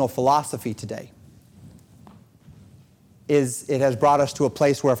translational philosophy today is it has brought us to a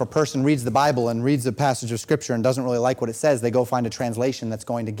place where if a person reads the Bible and reads a passage of Scripture and doesn't really like what it says, they go find a translation that's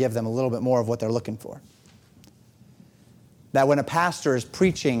going to give them a little bit more of what they're looking for. That when a pastor is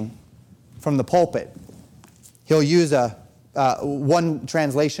preaching from the pulpit, he'll use one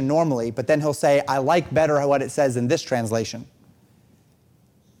translation normally, but then he'll say, I like better what it says in this translation.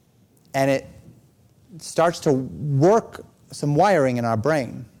 And it starts to work some wiring in our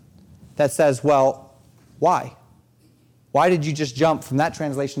brain that says, well, why? Why did you just jump from that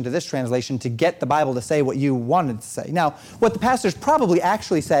translation to this translation to get the Bible to say what you wanted to say? Now, what the pastor's probably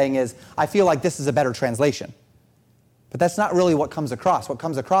actually saying is, I feel like this is a better translation. But that's not really what comes across. What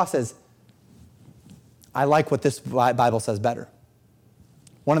comes across is, I like what this Bible says better.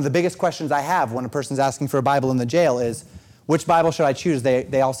 One of the biggest questions I have when a person's asking for a Bible in the jail is, which Bible should I choose?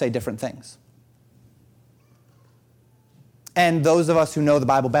 They all say different things. And those of us who know the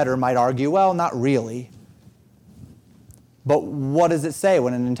Bible better might argue, well, not really. But what does it say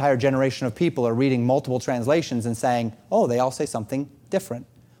when an entire generation of people are reading multiple translations and saying, oh, they all say something different?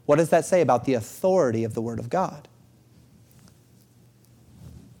 What does that say about the authority of the Word of God?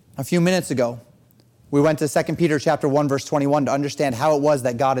 A few minutes ago, we went to 2 Peter chapter 1, verse 21 to understand how it was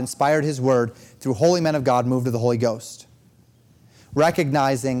that God inspired His Word through holy men of God moved to the Holy Ghost.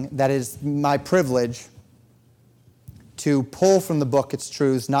 Recognizing that it is my privilege to pull from the book its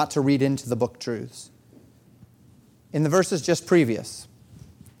truths, not to read into the book truths. In the verses just previous,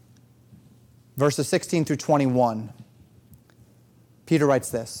 verses 16 through 21, Peter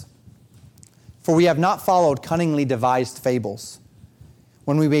writes this, For we have not followed cunningly devised fables,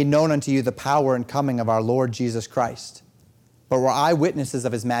 when we made known unto you the power and coming of our Lord Jesus Christ, but were eyewitnesses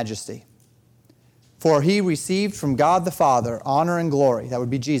of His majesty. For He received from God the Father honor and glory, that would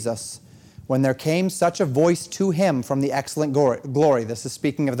be Jesus, when there came such a voice to Him from the excellent glory. This is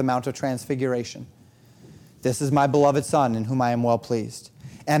speaking of the Mount of Transfiguration. This is my beloved Son, in whom I am well pleased.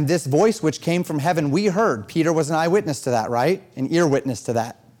 And this voice which came from heaven we heard. Peter was an eyewitness to that, right? An ear witness to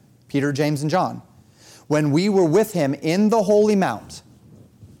that. Peter, James, and John. When we were with him in the holy mount.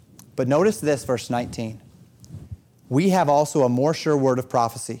 But notice this, verse 19. We have also a more sure word of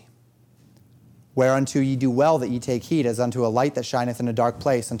prophecy, whereunto ye do well that ye take heed, as unto a light that shineth in a dark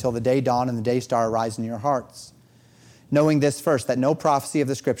place, until the day dawn and the day star arise in your hearts. Knowing this first, that no prophecy of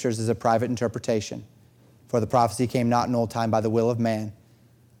the Scriptures is a private interpretation. For the prophecy came not in old time by the will of man,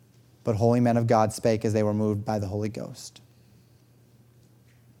 but holy men of God spake as they were moved by the Holy Ghost.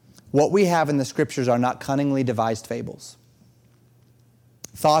 What we have in the Scriptures are not cunningly devised fables.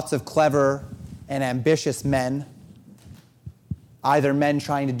 Thoughts of clever and ambitious men, either men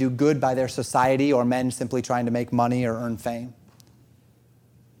trying to do good by their society or men simply trying to make money or earn fame.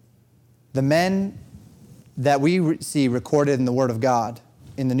 The men that we see recorded in the Word of God,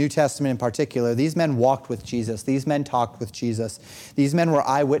 in the New Testament in particular, these men walked with Jesus. These men talked with Jesus. These men were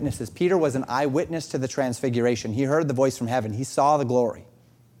eyewitnesses. Peter was an eyewitness to the transfiguration. He heard the voice from heaven. He saw the glory.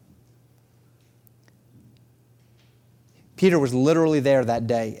 Peter was literally there that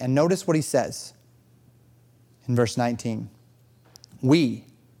day. And notice what he says in verse 19. We,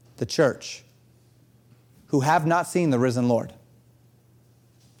 the church, who have not seen the risen Lord.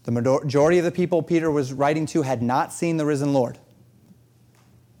 The majority of the people Peter was writing to had not seen the risen Lord.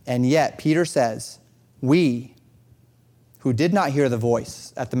 And yet, Peter says, we, who did not hear the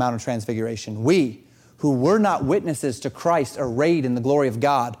voice at the Mount of Transfiguration, we, who were not witnesses to Christ arrayed in the glory of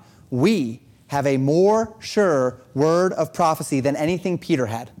God, we have a more sure word of prophecy than anything Peter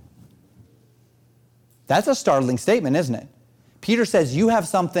had. That's a startling statement, isn't it? Peter says you have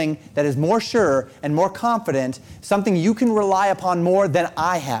something that is more sure and more confident, something you can rely upon more than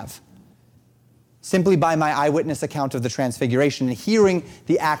I have, simply by my eyewitness account of the transfiguration and hearing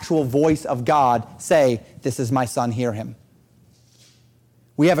the actual voice of God say, this is my son, hear him.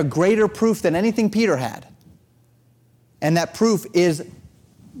 We have a greater proof than anything Peter had, and that proof is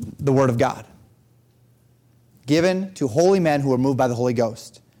the Word of God, given to holy men who are moved by the Holy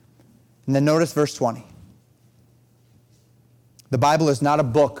Ghost. And then notice verse 20. The Bible is not a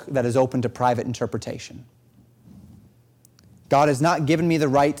book that is open to private interpretation. God has not given me the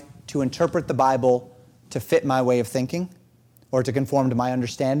right to interpret the Bible to fit my way of thinking, or to conform to my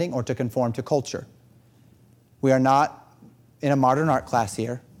understanding, or to conform to culture. We are not in a modern art class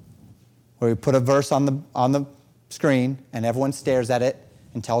here, where we put a verse on the screen and everyone stares at it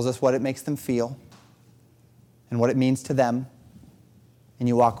and tells us what it makes them feel and what it means to them, and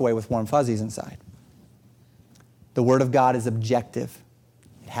you walk away with warm fuzzies inside. The Word of God is objective.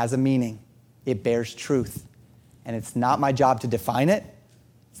 It has a meaning. It bears truth. And it's not my job to define it.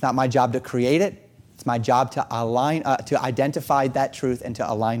 It's not my job to create it. It's my job to identify that truth and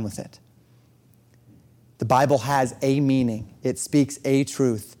to align with it. The Bible has a meaning. It speaks a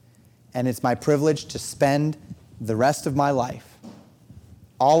truth. And it's my privilege to spend the rest of my life,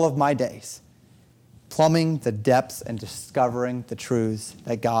 all of my days, plumbing the depths and discovering the truths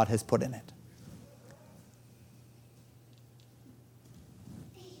that God has put in it.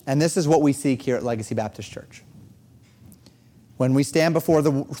 And this is what we seek here at Legacy Baptist Church. When we stand before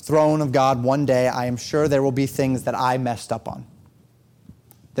the throne of God one day, I am sure there will be things that I messed up on.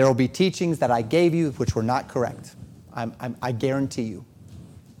 There will be teachings that I gave you which were not correct. I guarantee you.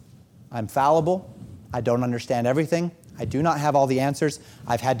 I'm fallible. I don't understand everything. I do not have all the answers.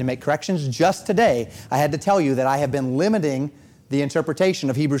 I've had to make corrections. Just today, I had to tell you that I have been limiting the interpretation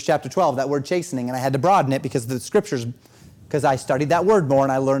of Hebrews chapter 12, that word chastening, and I had to broaden it because the Scriptures, because I studied that word more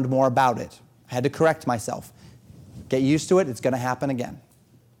and I learned more about it. I had to correct myself. Get used to it. It's going to happen again.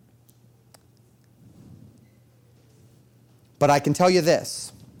 But I can tell you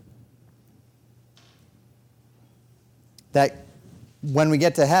this, that when we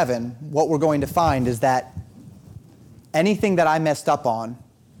get to heaven, what we're going to find is that anything that I messed up on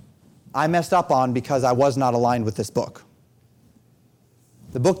because I was not aligned with this book.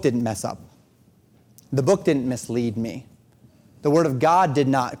 The book didn't mess up. The book didn't mislead me. The Word of God did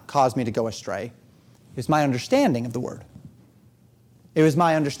not cause me to go astray. It was my understanding of the Word. It was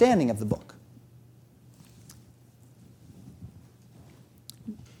my understanding of the book.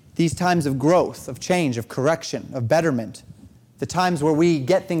 These times of growth, of change, of correction, of betterment, the times where we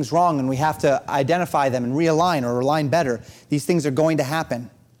get things wrong and we have to identify them and realign or align better, these things are going to happen.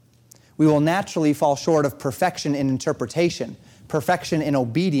 We will naturally fall short of perfection in interpretation, perfection in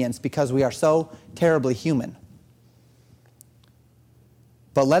obedience, because we are so terribly human.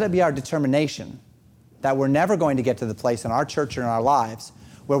 But let it be our determination that we're never going to get to the place in our church or in our lives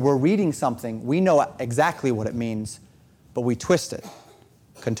where we're reading something, we know exactly what it means, but we twist it,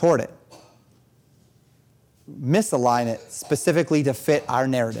 contort it, misalign it specifically to fit our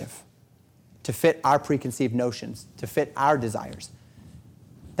narrative, to fit our preconceived notions, to fit our desires.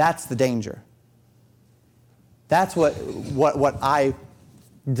 That's the danger. That's what I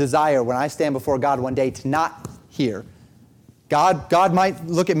desire when I stand before God one day to not hear. God might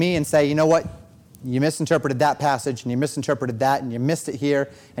look at me and say, you know what? You misinterpreted that passage, and you misinterpreted that, and you missed it here,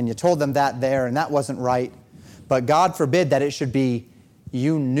 and you told them that there, and that wasn't right. But God forbid that it should be,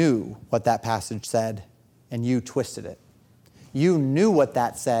 you knew what that passage said, and you twisted it. You knew what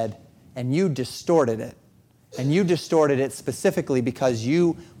that said, and you distorted it. And you distorted it specifically because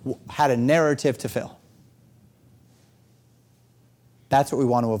you had a narrative to fill. That's what we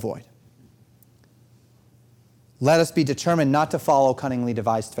want to avoid. Let us be determined not to follow cunningly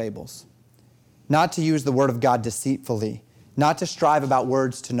devised fables, not to use the word of God deceitfully, not to strive about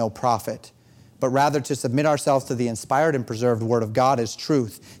words to no profit, but rather to submit ourselves to the inspired and preserved word of God as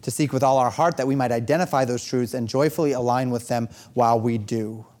truth, to seek with all our heart that we might identify those truths and joyfully align with them while we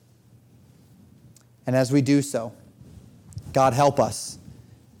do. And as we do so, God help us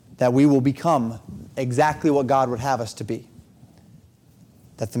that we will become exactly what God would have us to be,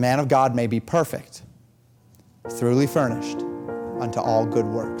 that the man of God may be perfect, thoroughly furnished unto all good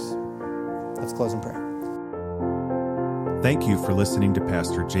works. Let's close in prayer. Thank you for listening to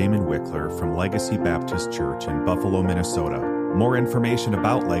Pastor Jamin Wickler from Legacy Baptist Church in Buffalo, Minnesota. More information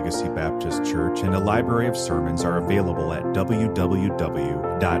about Legacy Baptist Church and a library of sermons are available at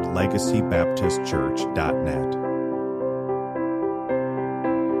www.legacybaptistchurch.net.